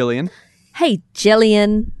 Jillian. Hey,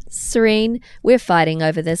 Jillian. Serene, we're fighting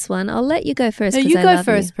over this one. I'll let you go first. No, you go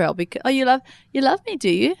first, you. Pearl. Because you love me, do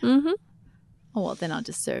you? Mm-hmm. Oh, well, then I'll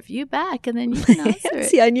just serve you back, and then you can answer it.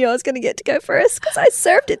 See, I knew I was going to get to go first because I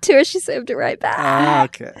served it to her. She served it right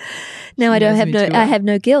back. Okay. Now I have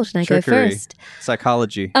no guilt, and Trickery. I go first.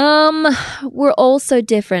 Psychology. We're all so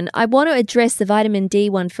different. I want to address the vitamin D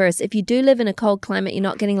one first. If you do live in a cold climate, you're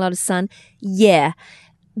not getting a lot of sun. Yeah,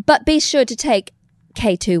 but be sure to take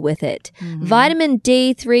K2 with it. Mm-hmm. Vitamin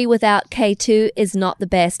D3 without K2 is not the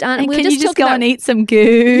best. And can you just go and eat some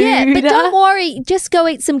Gouda? Yeah, but don't worry. Just go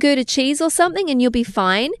eat some Gouda cheese or something and you'll be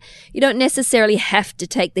fine. You don't necessarily have to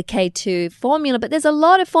take the K2 formula, but there's a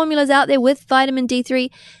lot of formulas out there with vitamin D3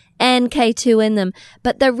 and K2 in them,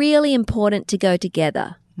 but they're really important to go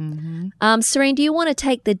together. Mm-hmm. Serene, do you want to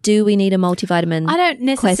take the do we need a multivitamin I don't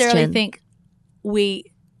necessarily question? think we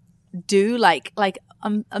do.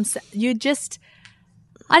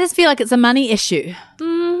 I just feel like it's a money issue.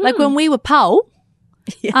 Mm-hmm. Like when we were Pole,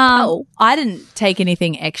 I didn't take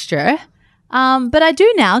anything extra, but I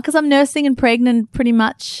do now because I'm nursing and pregnant pretty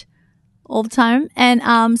much all the time.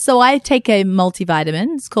 And so I take a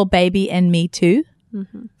multivitamin. It's called Baby and Me Too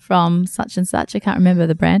from such and such. I can't remember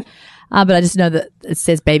the brand, but I just know that it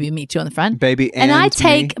says Baby and Me Too on the front. Baby and I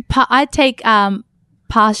take me.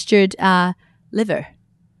 pastured liver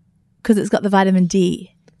because it's got the vitamin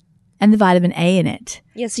D and the vitamin A in it.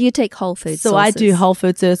 Yeah, so you take whole food So sources. I do whole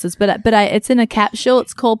food sources, but it's in a capsule.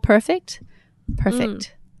 It's called Perfect.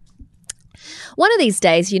 One of these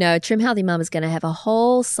days, Trim Healthy Mum is going to have a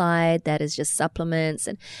whole side that is just supplements,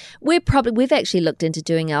 and we've actually looked into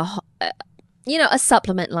doing a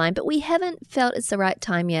supplement line, but we haven't felt it's the right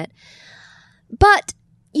time yet. But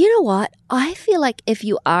you know what? I feel like if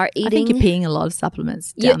you are eating, I think you're peeing a lot of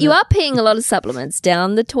supplements. You are peeing a lot of supplements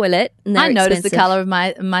down the toilet. And I noticed the color of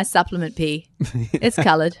my supplement pee. It's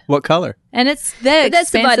colored. What color? And it's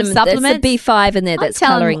that's the vitamin supplement. That's the B5 in there that's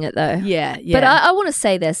coloring it though. Yeah. But I want to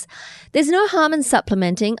say this. There's no harm in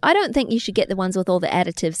supplementing. I don't think you should get the ones with all the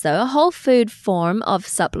additives though. A whole food form of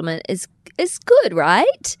supplement is good,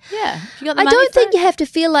 right? Yeah. I don't think you have to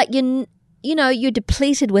feel like you're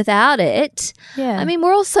depleted without it. Yeah. I mean,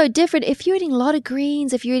 we're all so different. If you're eating a lot of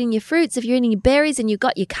greens, if you're eating your fruits, if you're eating your berries and you've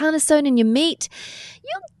got your cornerstone and your meat,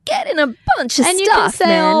 you're getting a bunch of stuff, and you can say,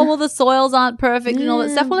 man. oh, well, the soils aren't perfect and all that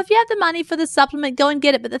stuff. Well, if you have the money for the supplement, go and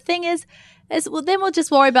get it. But the thing is well, then we'll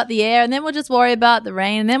just worry about the air, and then we'll just worry about the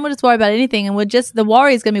rain, and then we'll just worry about anything, and the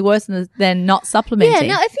worry is going to be worse than not supplementing.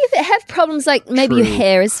 Yeah, now if you have problems like maybe your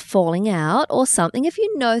hair is falling out or something, if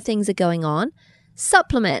you know things are going on,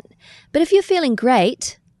 supplement. But if you're feeling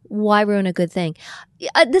great, why ruin a good thing?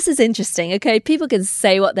 This is interesting, okay? People can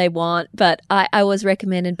say what they want, but I was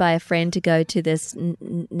recommended by a friend to go to this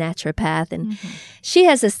naturopath, and she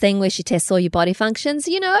has this thing where she tests all your body functions.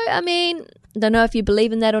 I mean, don't know if you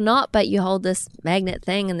believe in that or not, but you hold this magnet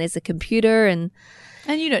thing and there's a computer and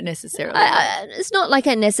you don't necessarily. It's not like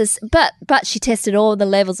but she tested all the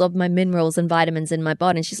levels of my minerals and vitamins in my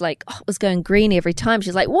body, and she's like, it was going green every time.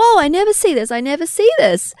 She's like, whoa, I never see this.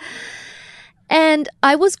 And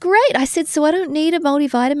I was great. I said, so I don't need a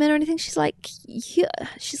multivitamin or anything. She's like,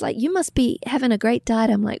 you must be having a great diet.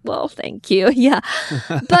 I'm like, well, thank you. Yeah.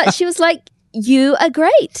 But she was like, you are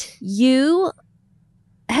great. You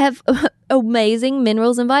have amazing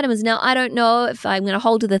minerals and vitamins. Now, I don't know if I'm going to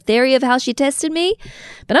hold to the theory of how she tested me,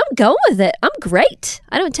 but I'm going with it. I'm great.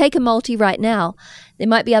 I don't take a multi right now. There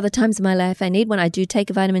might be other times in my life I need one. I do take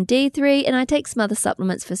a vitamin D3, and I take some other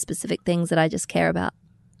supplements for specific things that I just care about.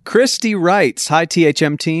 Christy writes, hi,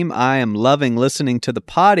 THM team. I am loving listening to the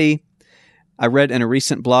potty. I read in a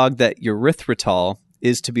recent blog that erythritol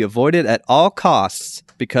is to be avoided at all costs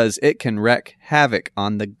because it can wreak havoc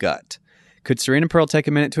on the gut. Could Serena Pearl take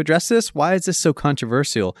a minute to address this? Why is this so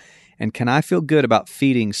controversial? And can I feel good about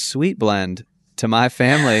feeding Sweet Blend to my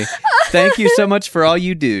family? Thank you so much for all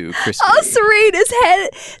you do, Christy. Oh,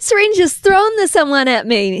 Serena's just thrown someone at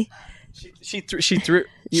me. She threw...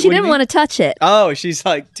 She didn't want to touch it. Oh, she's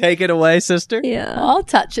like, take it away, sister? Yeah. I'll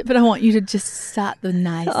touch it, but I want you to just start the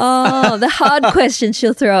nice. Oh, the hard question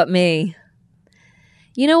she'll throw at me.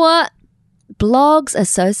 You know what? Blogs are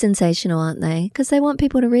so sensational, aren't they? Because they want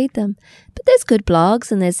people to read them. But there's good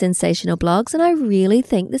blogs and there's sensational blogs, and I really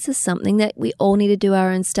think this is something that we all need to do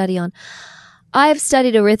our own study on. I've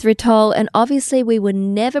studied erythritol, and obviously we would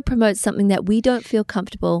never promote something that we don't feel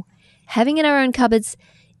comfortable having in our own cupboards,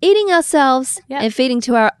 eating ourselves and feeding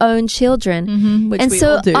to our own children. Which and we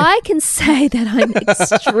so all do. I can say that I'm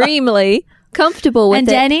extremely comfortable with and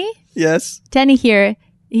it. Danny? Yes. Danny here,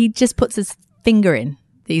 he just puts his finger in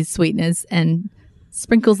these sweeteners and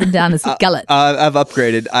sprinkles them down his gullet. I've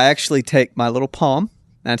upgraded. I actually take my little palm,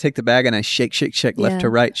 and I take the bag and I shake, left to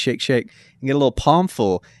right, shake, and get a little palm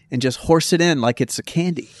full and just horse it in like it's a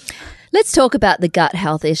candy. Let's talk about the gut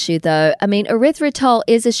health issue, though. I mean, erythritol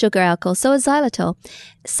is a sugar alcohol, so is xylitol.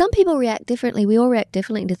 Some people react differently. We all react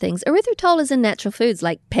differently to things. Erythritol is in natural foods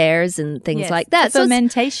like pears and things like that. It's a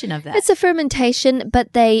fermentation of that. It's a fermentation,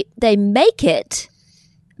 but they make it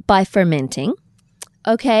by fermenting,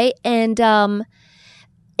 okay? And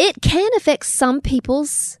it can affect some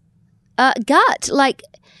people's gut. Like,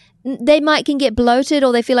 they can get bloated,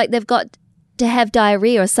 or they feel like they've got to have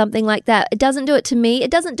diarrhea or something like that. It doesn't do it to me.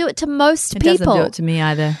 It doesn't do it to most people. It doesn't do it to me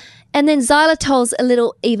either. And then xylitol's a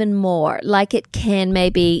little even more, like it can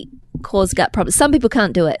maybe cause gut problems. Some people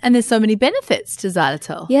can't do it. And there's so many benefits to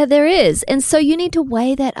xylitol. Yeah, there is. And so you need to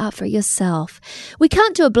weigh that up for yourself. We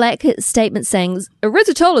can't do a blanket statement saying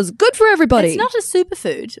erythritol is good for everybody. It's not a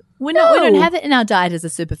superfood. We don't have it in our diet as a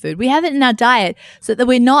superfood. We have it in our diet so that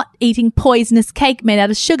we're not eating poisonous cake made out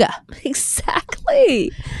of sugar.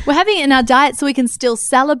 Exactly. We're having it in our diet so we can still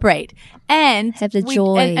celebrate and have the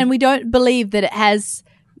joy. And we don't believe that it has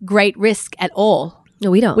great risk at all. No,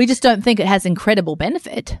 we don't. We just don't think it has incredible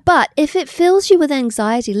benefit. But if it fills you with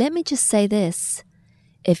anxiety, let me just say this.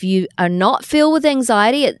 If you are not filled with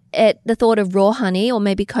anxiety at the thought of raw honey or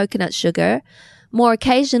maybe coconut sugar, more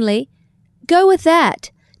occasionally, go with that.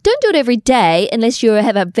 Don't do it every day unless you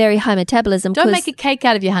have a very high metabolism. Don't make a cake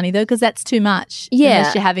out of your honey, though, because that's too much. Yeah.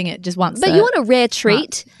 Unless you're having it just once. But you want a rare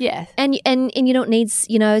treat. Yeah. And you don't need,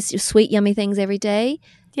 sweet, yummy things every day.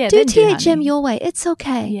 Yeah. Do THM your way. It's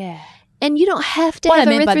okay. Yeah. And you don't have to what have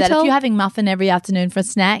I meant by that, if erythritol. you're having muffin every afternoon for a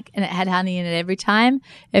snack and it had honey in it every time,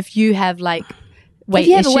 if you have weight if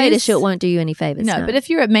you have issues, a weight issue, it won't do you any favors. No, but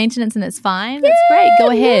if you're at maintenance and it's fine, that's great.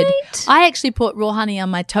 Go ahead. Right. I actually put raw honey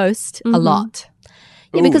on my toast a lot.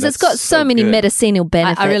 Yeah, because Ooh, it's got that's so many good. medicinal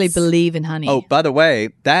benefits. I really believe in honey. Oh, by the way,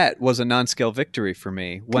 that was a non-scale victory for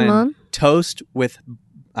me. When toast with,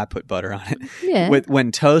 I put butter on it. Yeah.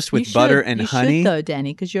 When toast with butter and honey. You should though,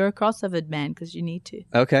 Danny, because you're a crossover man, because you need to.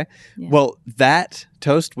 Okay. Yeah. Well, that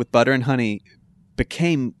toast with butter and honey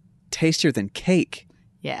became tastier than cake.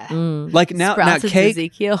 Yeah. Like now Sprouted cake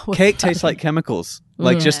Ezekiel with cake butter. tastes like chemicals.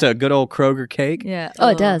 Like just a good old Kroger cake. Yeah. Oh,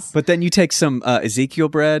 it does. But then you take some Ezekiel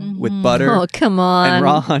bread with butter Oh, come on. and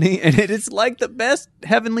raw honey, and it is like the best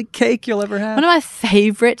heavenly cake you'll ever have. One of my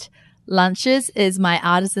favorite lunches is my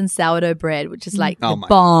artisan sourdough bread, which is like Oh the my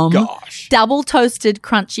bomb. gosh. Double toasted,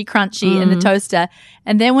 crunchy in the toaster.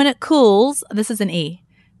 And then when it cools, this is an E.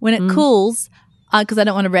 When it cools, because I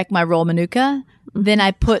don't want to wreck my raw manuka, then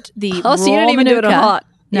I put the raw so you don't even do it on hot.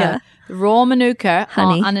 No, Yeah. the raw manuka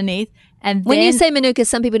Honey. underneath. And When then, you say manuka,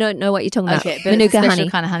 some people don't know what you're talking about. okay, but Manuka it's a special honey.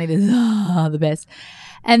 kind of honey that's the best.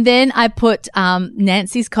 And then I put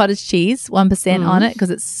Nancy's cottage cheese, 1% on it,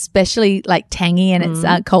 because it's especially like tangy and it's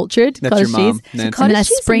cultured That's cottage your mom, cheese. Nancy. And then I Cottage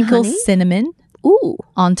cheese and sprinkle honey? cinnamon Ooh.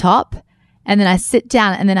 on top. And then I sit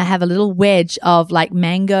down and then I have a little wedge of like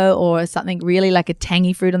mango or something really like a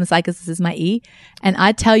tangy fruit on the side because this is my E. And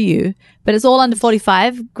I tell you, but it's all under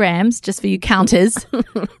 45 grams just for you counters.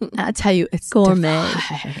 And I tell you, it's Gourmet.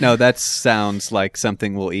 divine. No, that sounds like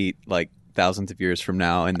something we'll eat like thousands of years from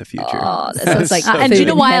now in the future. Oh, that sounds like And do you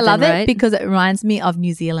know food in why heaven, I love it? right? Because it reminds me of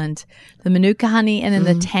New Zealand. The manuka honey and then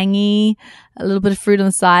the tangy, a little bit of fruit on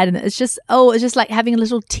the side. And it's just like having a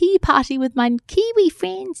little tea party with my Kiwi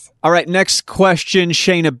friends. All right, next question.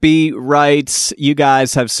 Shayna B writes, you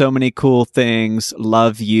guys have so many cool things.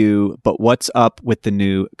 Love you. But what's up with the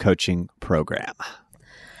new coaching program?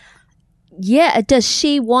 Yeah. Does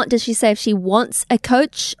she say if she wants a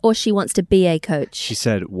coach or she wants to be a coach? She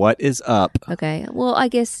said, what is up Okay. Well, I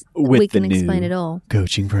guess with we the can explain new it all.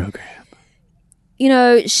 coaching program? You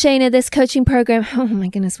know, Shayna, this coaching program, oh my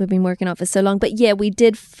goodness, we've been working on it for so long. But yeah, we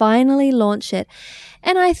did finally launch it.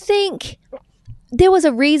 And I think there was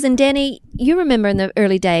a reason, Danny, you remember in the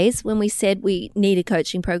early days when we said we need a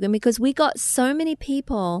coaching program because we got so many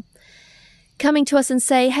people coming to us and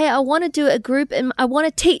say, hey, I want to do a group and I want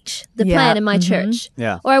to teach the plan in my church.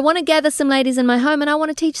 Yeah. Or I want to gather some ladies in my home and I want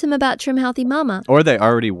to teach them about Trim Healthy Mama. Or they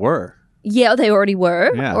already were. Yeah, they already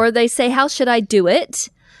were. Yeah. Or they say, how should I do it?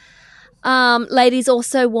 Ladies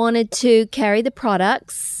also wanted to carry the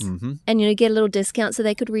products and, get a little discount so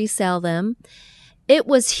they could resell them. It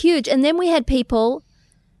was huge. And then we had people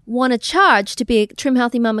want to charge to be a Trim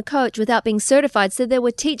Healthy Mama coach without being certified. So they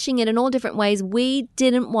were teaching it in all different ways. We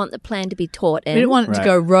didn't want the plan to be taught in. We didn't want it to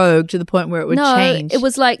go rogue to the point where it would change. It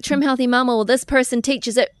was like Trim Healthy Mama, well, this person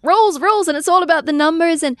teaches it, rules, and it's all about the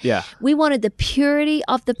numbers. And we wanted the purity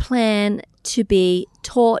of the plan to be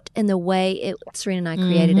taught in the way Serena and I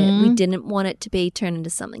created it. We didn't want it to be turned into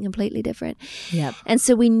something completely different. Yep. And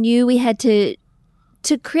so we knew we had to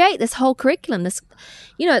create this whole curriculum. This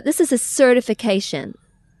is a certification,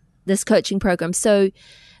 this coaching program. So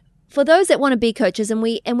for those that want to be coaches, and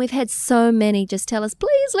we've had so many just tell us,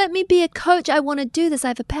 please let me be a coach. I want to do this. I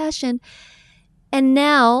have a passion. And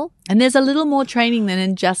now, and there's a little more training than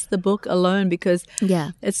in just the book alone because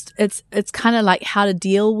it's kind of like how to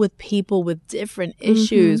deal with people with different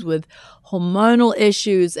issues, with hormonal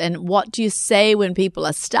issues, and what do you say when people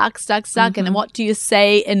are stuck, and then what do you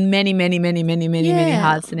say in many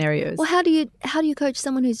hard scenarios. well, how do you coach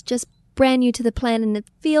someone who's just brand new to the plan and it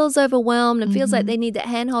feels overwhelmed and feels like they need that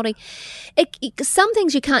hand holding. Some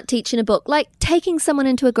things you can't teach in a book, like taking someone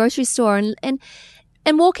into a grocery store and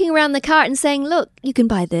walking around the cart and saying, look, you can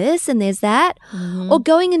buy this and there's that. Or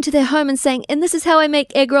going into their home and saying, and this is how I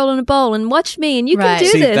make egg roll in a bowl and watch me and you can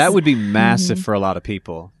do this. That would be massive for a lot of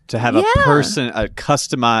people to have a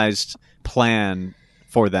customized plan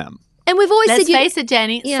for them. And we've always Let's said, face it,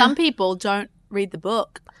 Danny, some people don't read the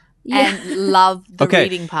book and love the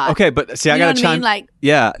reading part. Okay, but see, I got to chime I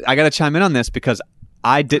got to chime in on this because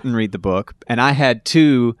I didn't read the book and I had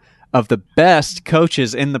two of the best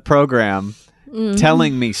coaches in the program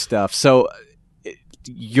telling me stuff. So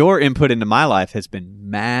your input into my life has been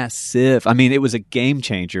massive. I mean, it was a game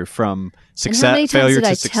changer from failure to success. How many times did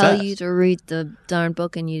I tell you to read the darn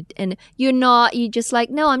book and you're just like,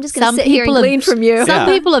 no, I'm just going to sit here and glean from you. Some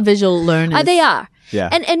people are visual learners. They are. Yeah.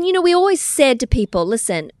 And we always said to people,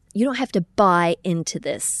 listen, you don't have to buy into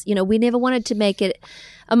this. We never wanted to make it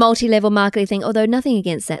a multi-level marketing thing, although nothing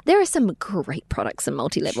against that. There are some great products in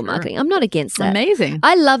multi-level marketing. I'm not against that. Amazing.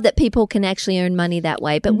 I love that people can actually earn money that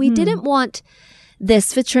way, but we didn't want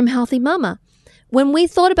this for Trim Healthy Mama. When we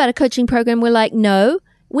thought about a coaching program, we're like, no,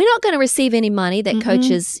 we're not going to receive any money that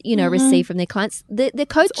coaches, receive from their clients. The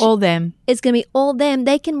coach it's all them. It's going to be all them.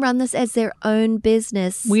 They can run this as their own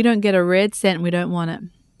business. We don't get a red cent. We don't want it.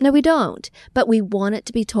 No, we don't. But we want it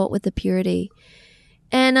to be taught with the purity.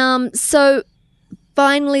 And so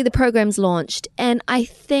finally the program's launched. And I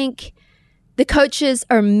think the coaches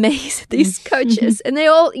are amazing, these coaches. And they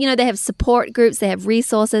all, they have support groups, they have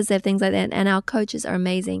resources, they have things like that. And our coaches are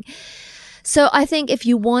amazing. So I think if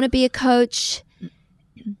you want to be a coach,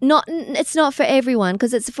 it's not for everyone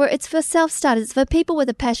because it's for self-starters. It's for people with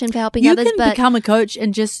a passion for helping others. You can become a coach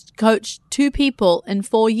and just coach 2 people in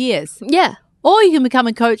 4 years. Yeah. Or you can become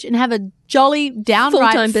a coach and have a jolly,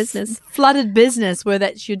 downright full-time business, flooded business where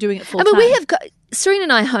you're doing it full time. I mean, we have Serene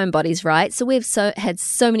and I homebodies, right? So we've had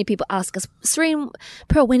so many people ask us, Serene,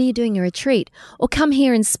 Pearl, when are you doing your retreat? Or come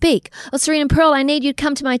here and speak. Or Serene and Pearl, I need you to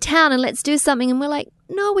come to my town and let's do something. And we're like,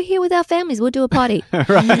 no, we're here with our families. We'll do a party.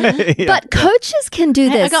 Right. Yeah. But coaches can do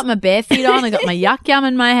this. I got my bare feet on. I got my yuck yum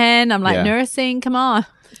in my hand. I'm like nursing. Come on.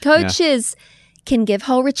 Coaches can give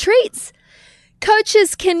whole retreats.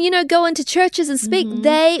 Coaches can, go into churches and speak.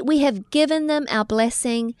 We have given them our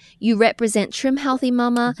blessing. You represent Trim Healthy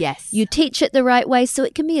Mama. Yes. You teach it the right way. So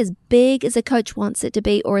it can be as big as a coach wants it to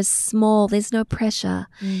be or as small. There's no pressure.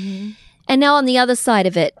 And now on the other side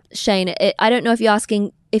of it, Shane, I don't know if you're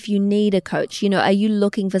asking if you need a coach. Are you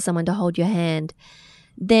looking for someone to hold your hand?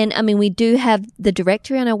 Then, we do have the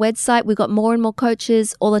directory on our website. We've got more and more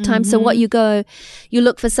coaches all the time. So what you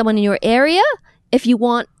look for someone in your area. If you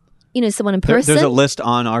want, someone in person. There's a list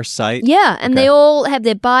on our site? Yeah, and they all have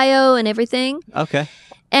their bio and everything. Okay.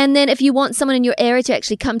 And then if you want someone in your area to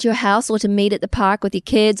actually come to your house or to meet at the park with your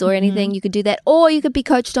kids or anything, you could do that. Or you could be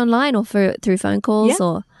coached online or through phone calls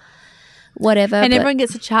or whatever. And everyone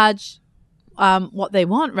gets to charge what they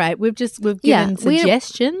want, right? We've given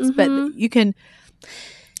suggestions, but you can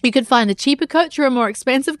find a cheaper coach or a more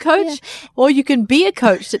expensive coach, or you can be a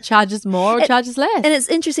coach that charges more or charges less. And it's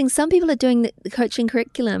interesting. Some people are doing the coaching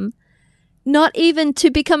curriculum not even to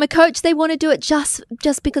become a coach. They want to do it just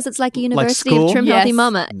because it's like a university of Trim Healthy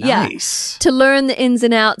Mama. Nice. Yeah. To learn the ins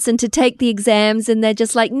and outs and to take the exams. And they're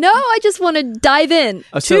just like, no, I just want to dive in.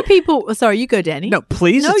 Two people. Sorry, you go, Danny. No,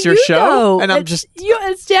 please. It's your show. Go. And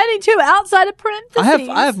it's Danny too, outside of parentheses.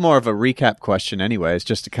 I have more of a recap question anyways,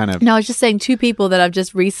 just to kind of. No, I was just saying 2 people that I've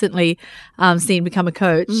just recently seen become a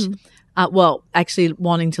coach. Actually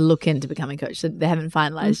wanting to look into becoming a coach. So they haven't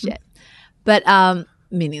finalized yet. But,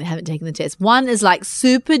 meaning they haven't taken the test. One is like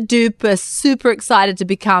super duper, super excited to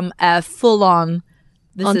become a full-on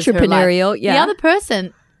entrepreneurial. The other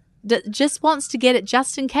person just wants to get it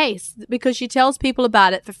just in case because she tells people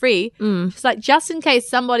about it for free. She's like, just in case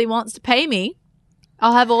somebody wants to pay me,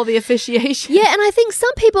 I'll have all the officiation. Yeah, and I think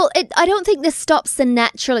some people, I don't think this stops the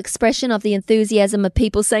natural expression of the enthusiasm of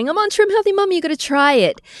people saying, I'm on Trim Healthy Mum, you got to try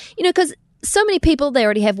it. Because so many people, they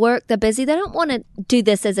already have work, they're busy, they don't want to do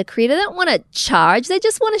this as a career, they don't want to charge, they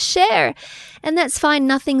just want to share. And that's fine,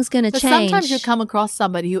 nothing's going to change. Sometimes you'll come across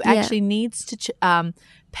somebody who actually needs to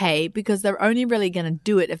pay because they're only really going to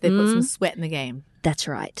do it if they put some sweat in the game. That's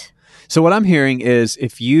right. So what I'm hearing is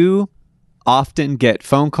if you often get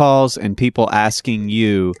phone calls and people asking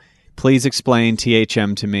you, please explain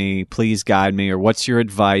THM to me, please guide me, or what's your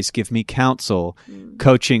advice, give me counsel,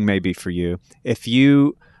 coaching may be for you. If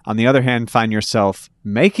you, on the other hand, find yourself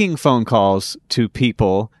making phone calls to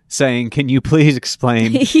people saying, can you please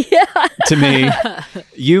explain to me,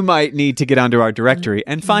 you might need to get onto our directory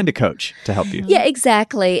and find a coach to help you. Yeah,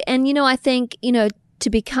 exactly. And, I think, to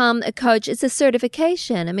become a coach, it's a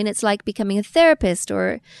certification. I mean, it's like becoming a therapist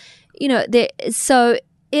or, so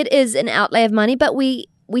it is an outlay of money, but we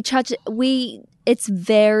charge, it's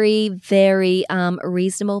very, very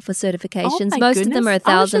reasonable for certifications. Most of them are $1,000 or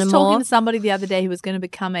more. I was just talking to somebody the other day who was going to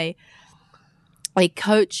become a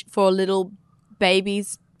coach for little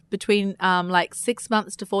babies between 6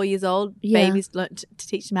 months to 4 years old. Yeah. Babies learn to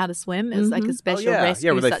teach them how to swim. It was like a special rescue.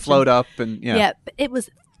 Yeah, where they float up and yeah, but it was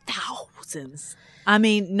thousands. I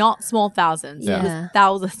mean, not small thousands. Yeah. It was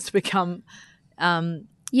thousands to become. So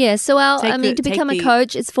to become a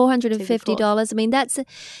coach, it's $450. I mean,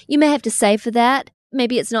 you may have to save for that.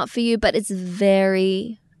 Maybe it's not for you, but it's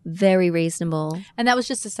very, very reasonable. And that was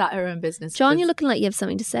just to start her own business. John, you're looking like you have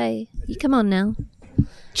something to say. You come on now.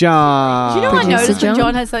 John. Do you know what I noticed when John?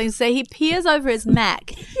 John has something to say? He peers over his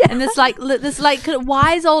Mac, and this kind of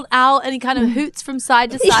wise old owl, and he kind of hoots from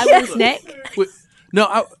side to side with his neck.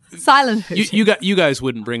 Silent hoot. You guys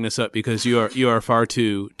wouldn't bring this up because you are far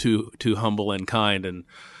too humble and kind, and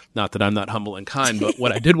not that I'm not humble and kind, but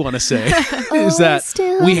what I did want to say is that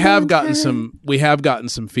we have gotten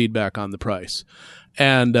some feedback on the price,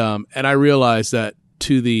 and I realize that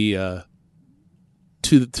to the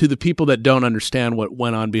people that don't understand what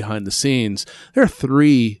went on behind the scenes, there are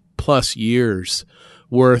 3+ years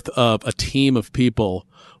worth of a team of people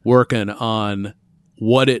working on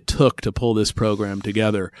what it took to pull this program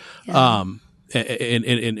together. Yeah.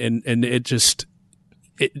 And it just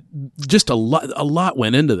a lot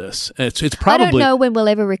went into this. It's probably, I don't know when we'll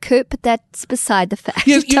ever recoup, but that's beside the fact.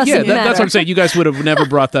 That's what I'm saying. You guys would have never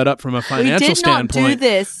brought that up from a financial standpoint. We did not do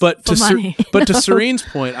this but for money. But to Serene's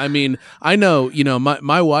point, I mean, I know,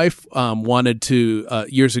 my wife wanted to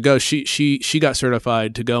years ago. She got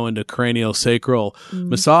certified to go into cranial sacral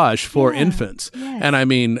massage for infants, and I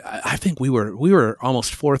mean, I think we were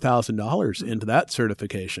almost $4,000 into that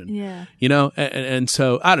certification. Yeah, and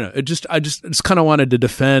so I don't know. I just kind of wanted to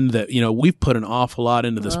defend that, we've put an awful lot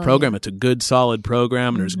into this program. It's a good, solid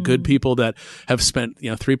program, and there's good people that have spent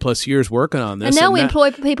 3+ years working on this. And now we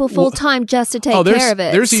employ people full time just to take care of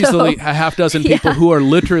it. There's easily a half dozen people who are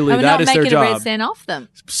literally that is their job. Not making a red cent off them.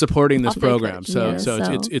 Supporting this program. So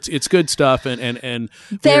it's good stuff, and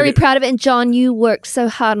very proud of it. And John, you worked so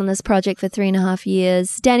hard on this project for 3.5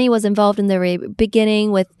 years. Danny was involved in the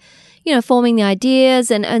beginning with forming the ideas,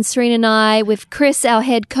 and Serena and I with Chris, our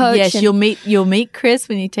head coach. Yes, you'll meet Chris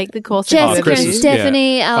when you take the course. Jessica and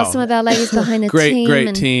Stephanie, some of our ladies behind the team.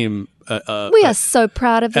 Great team. We are so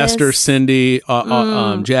proud of this. Esther, Cindy,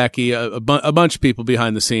 Jackie, a bunch of people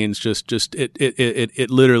behind the scenes. It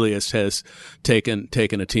literally has taken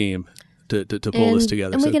a team to pull this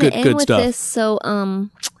together. And so we're going to end with stuff. this. So, love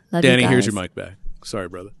Danny, you guys. here's your mic back. Sorry,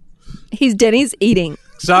 brother. Danny's eating.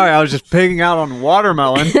 Sorry, I was just pigging out on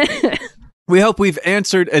watermelon. We hope we've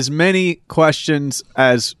answered as many questions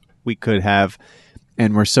as we could have,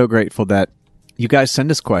 and we're so grateful that you guys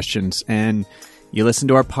send us questions and you listen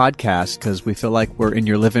to our podcast because we feel like we're in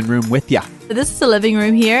your living room with you. This is the living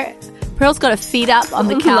room here. Pearl's got her feet up on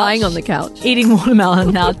the couch. Lying on the couch. Eating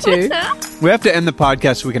watermelon now, too. We have to end the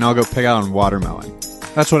podcast so we can all go pick out on watermelon.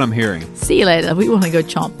 That's what I'm hearing. See you later. We want to go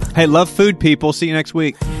chomp. Hey, love food, people. See you next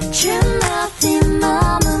week.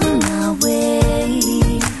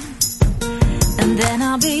 And then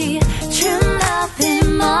I'll be trimmed up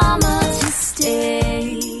in mama to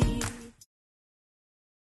stay.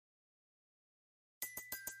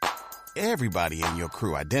 Everybody in your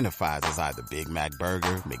crew identifies as either Big Mac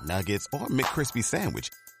Burger, McNuggets, or McCrispy Sandwich.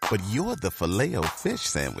 But you're the Filet-O-Fish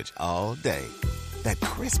Sandwich all day. That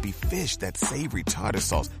crispy fish, that savory tartar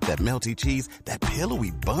sauce, that melty cheese, that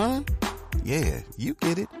pillowy bun. Yeah, you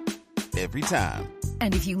get it. Every time.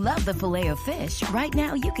 And if you love the Filet-O-Fish, right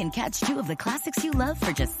now you can catch 2 of the classics you love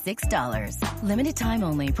for just $6. Limited time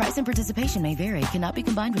only. Price and participation may vary. Cannot be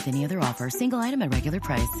combined with any other offer. Single item at regular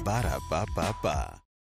price. Ba-da-ba-ba-ba.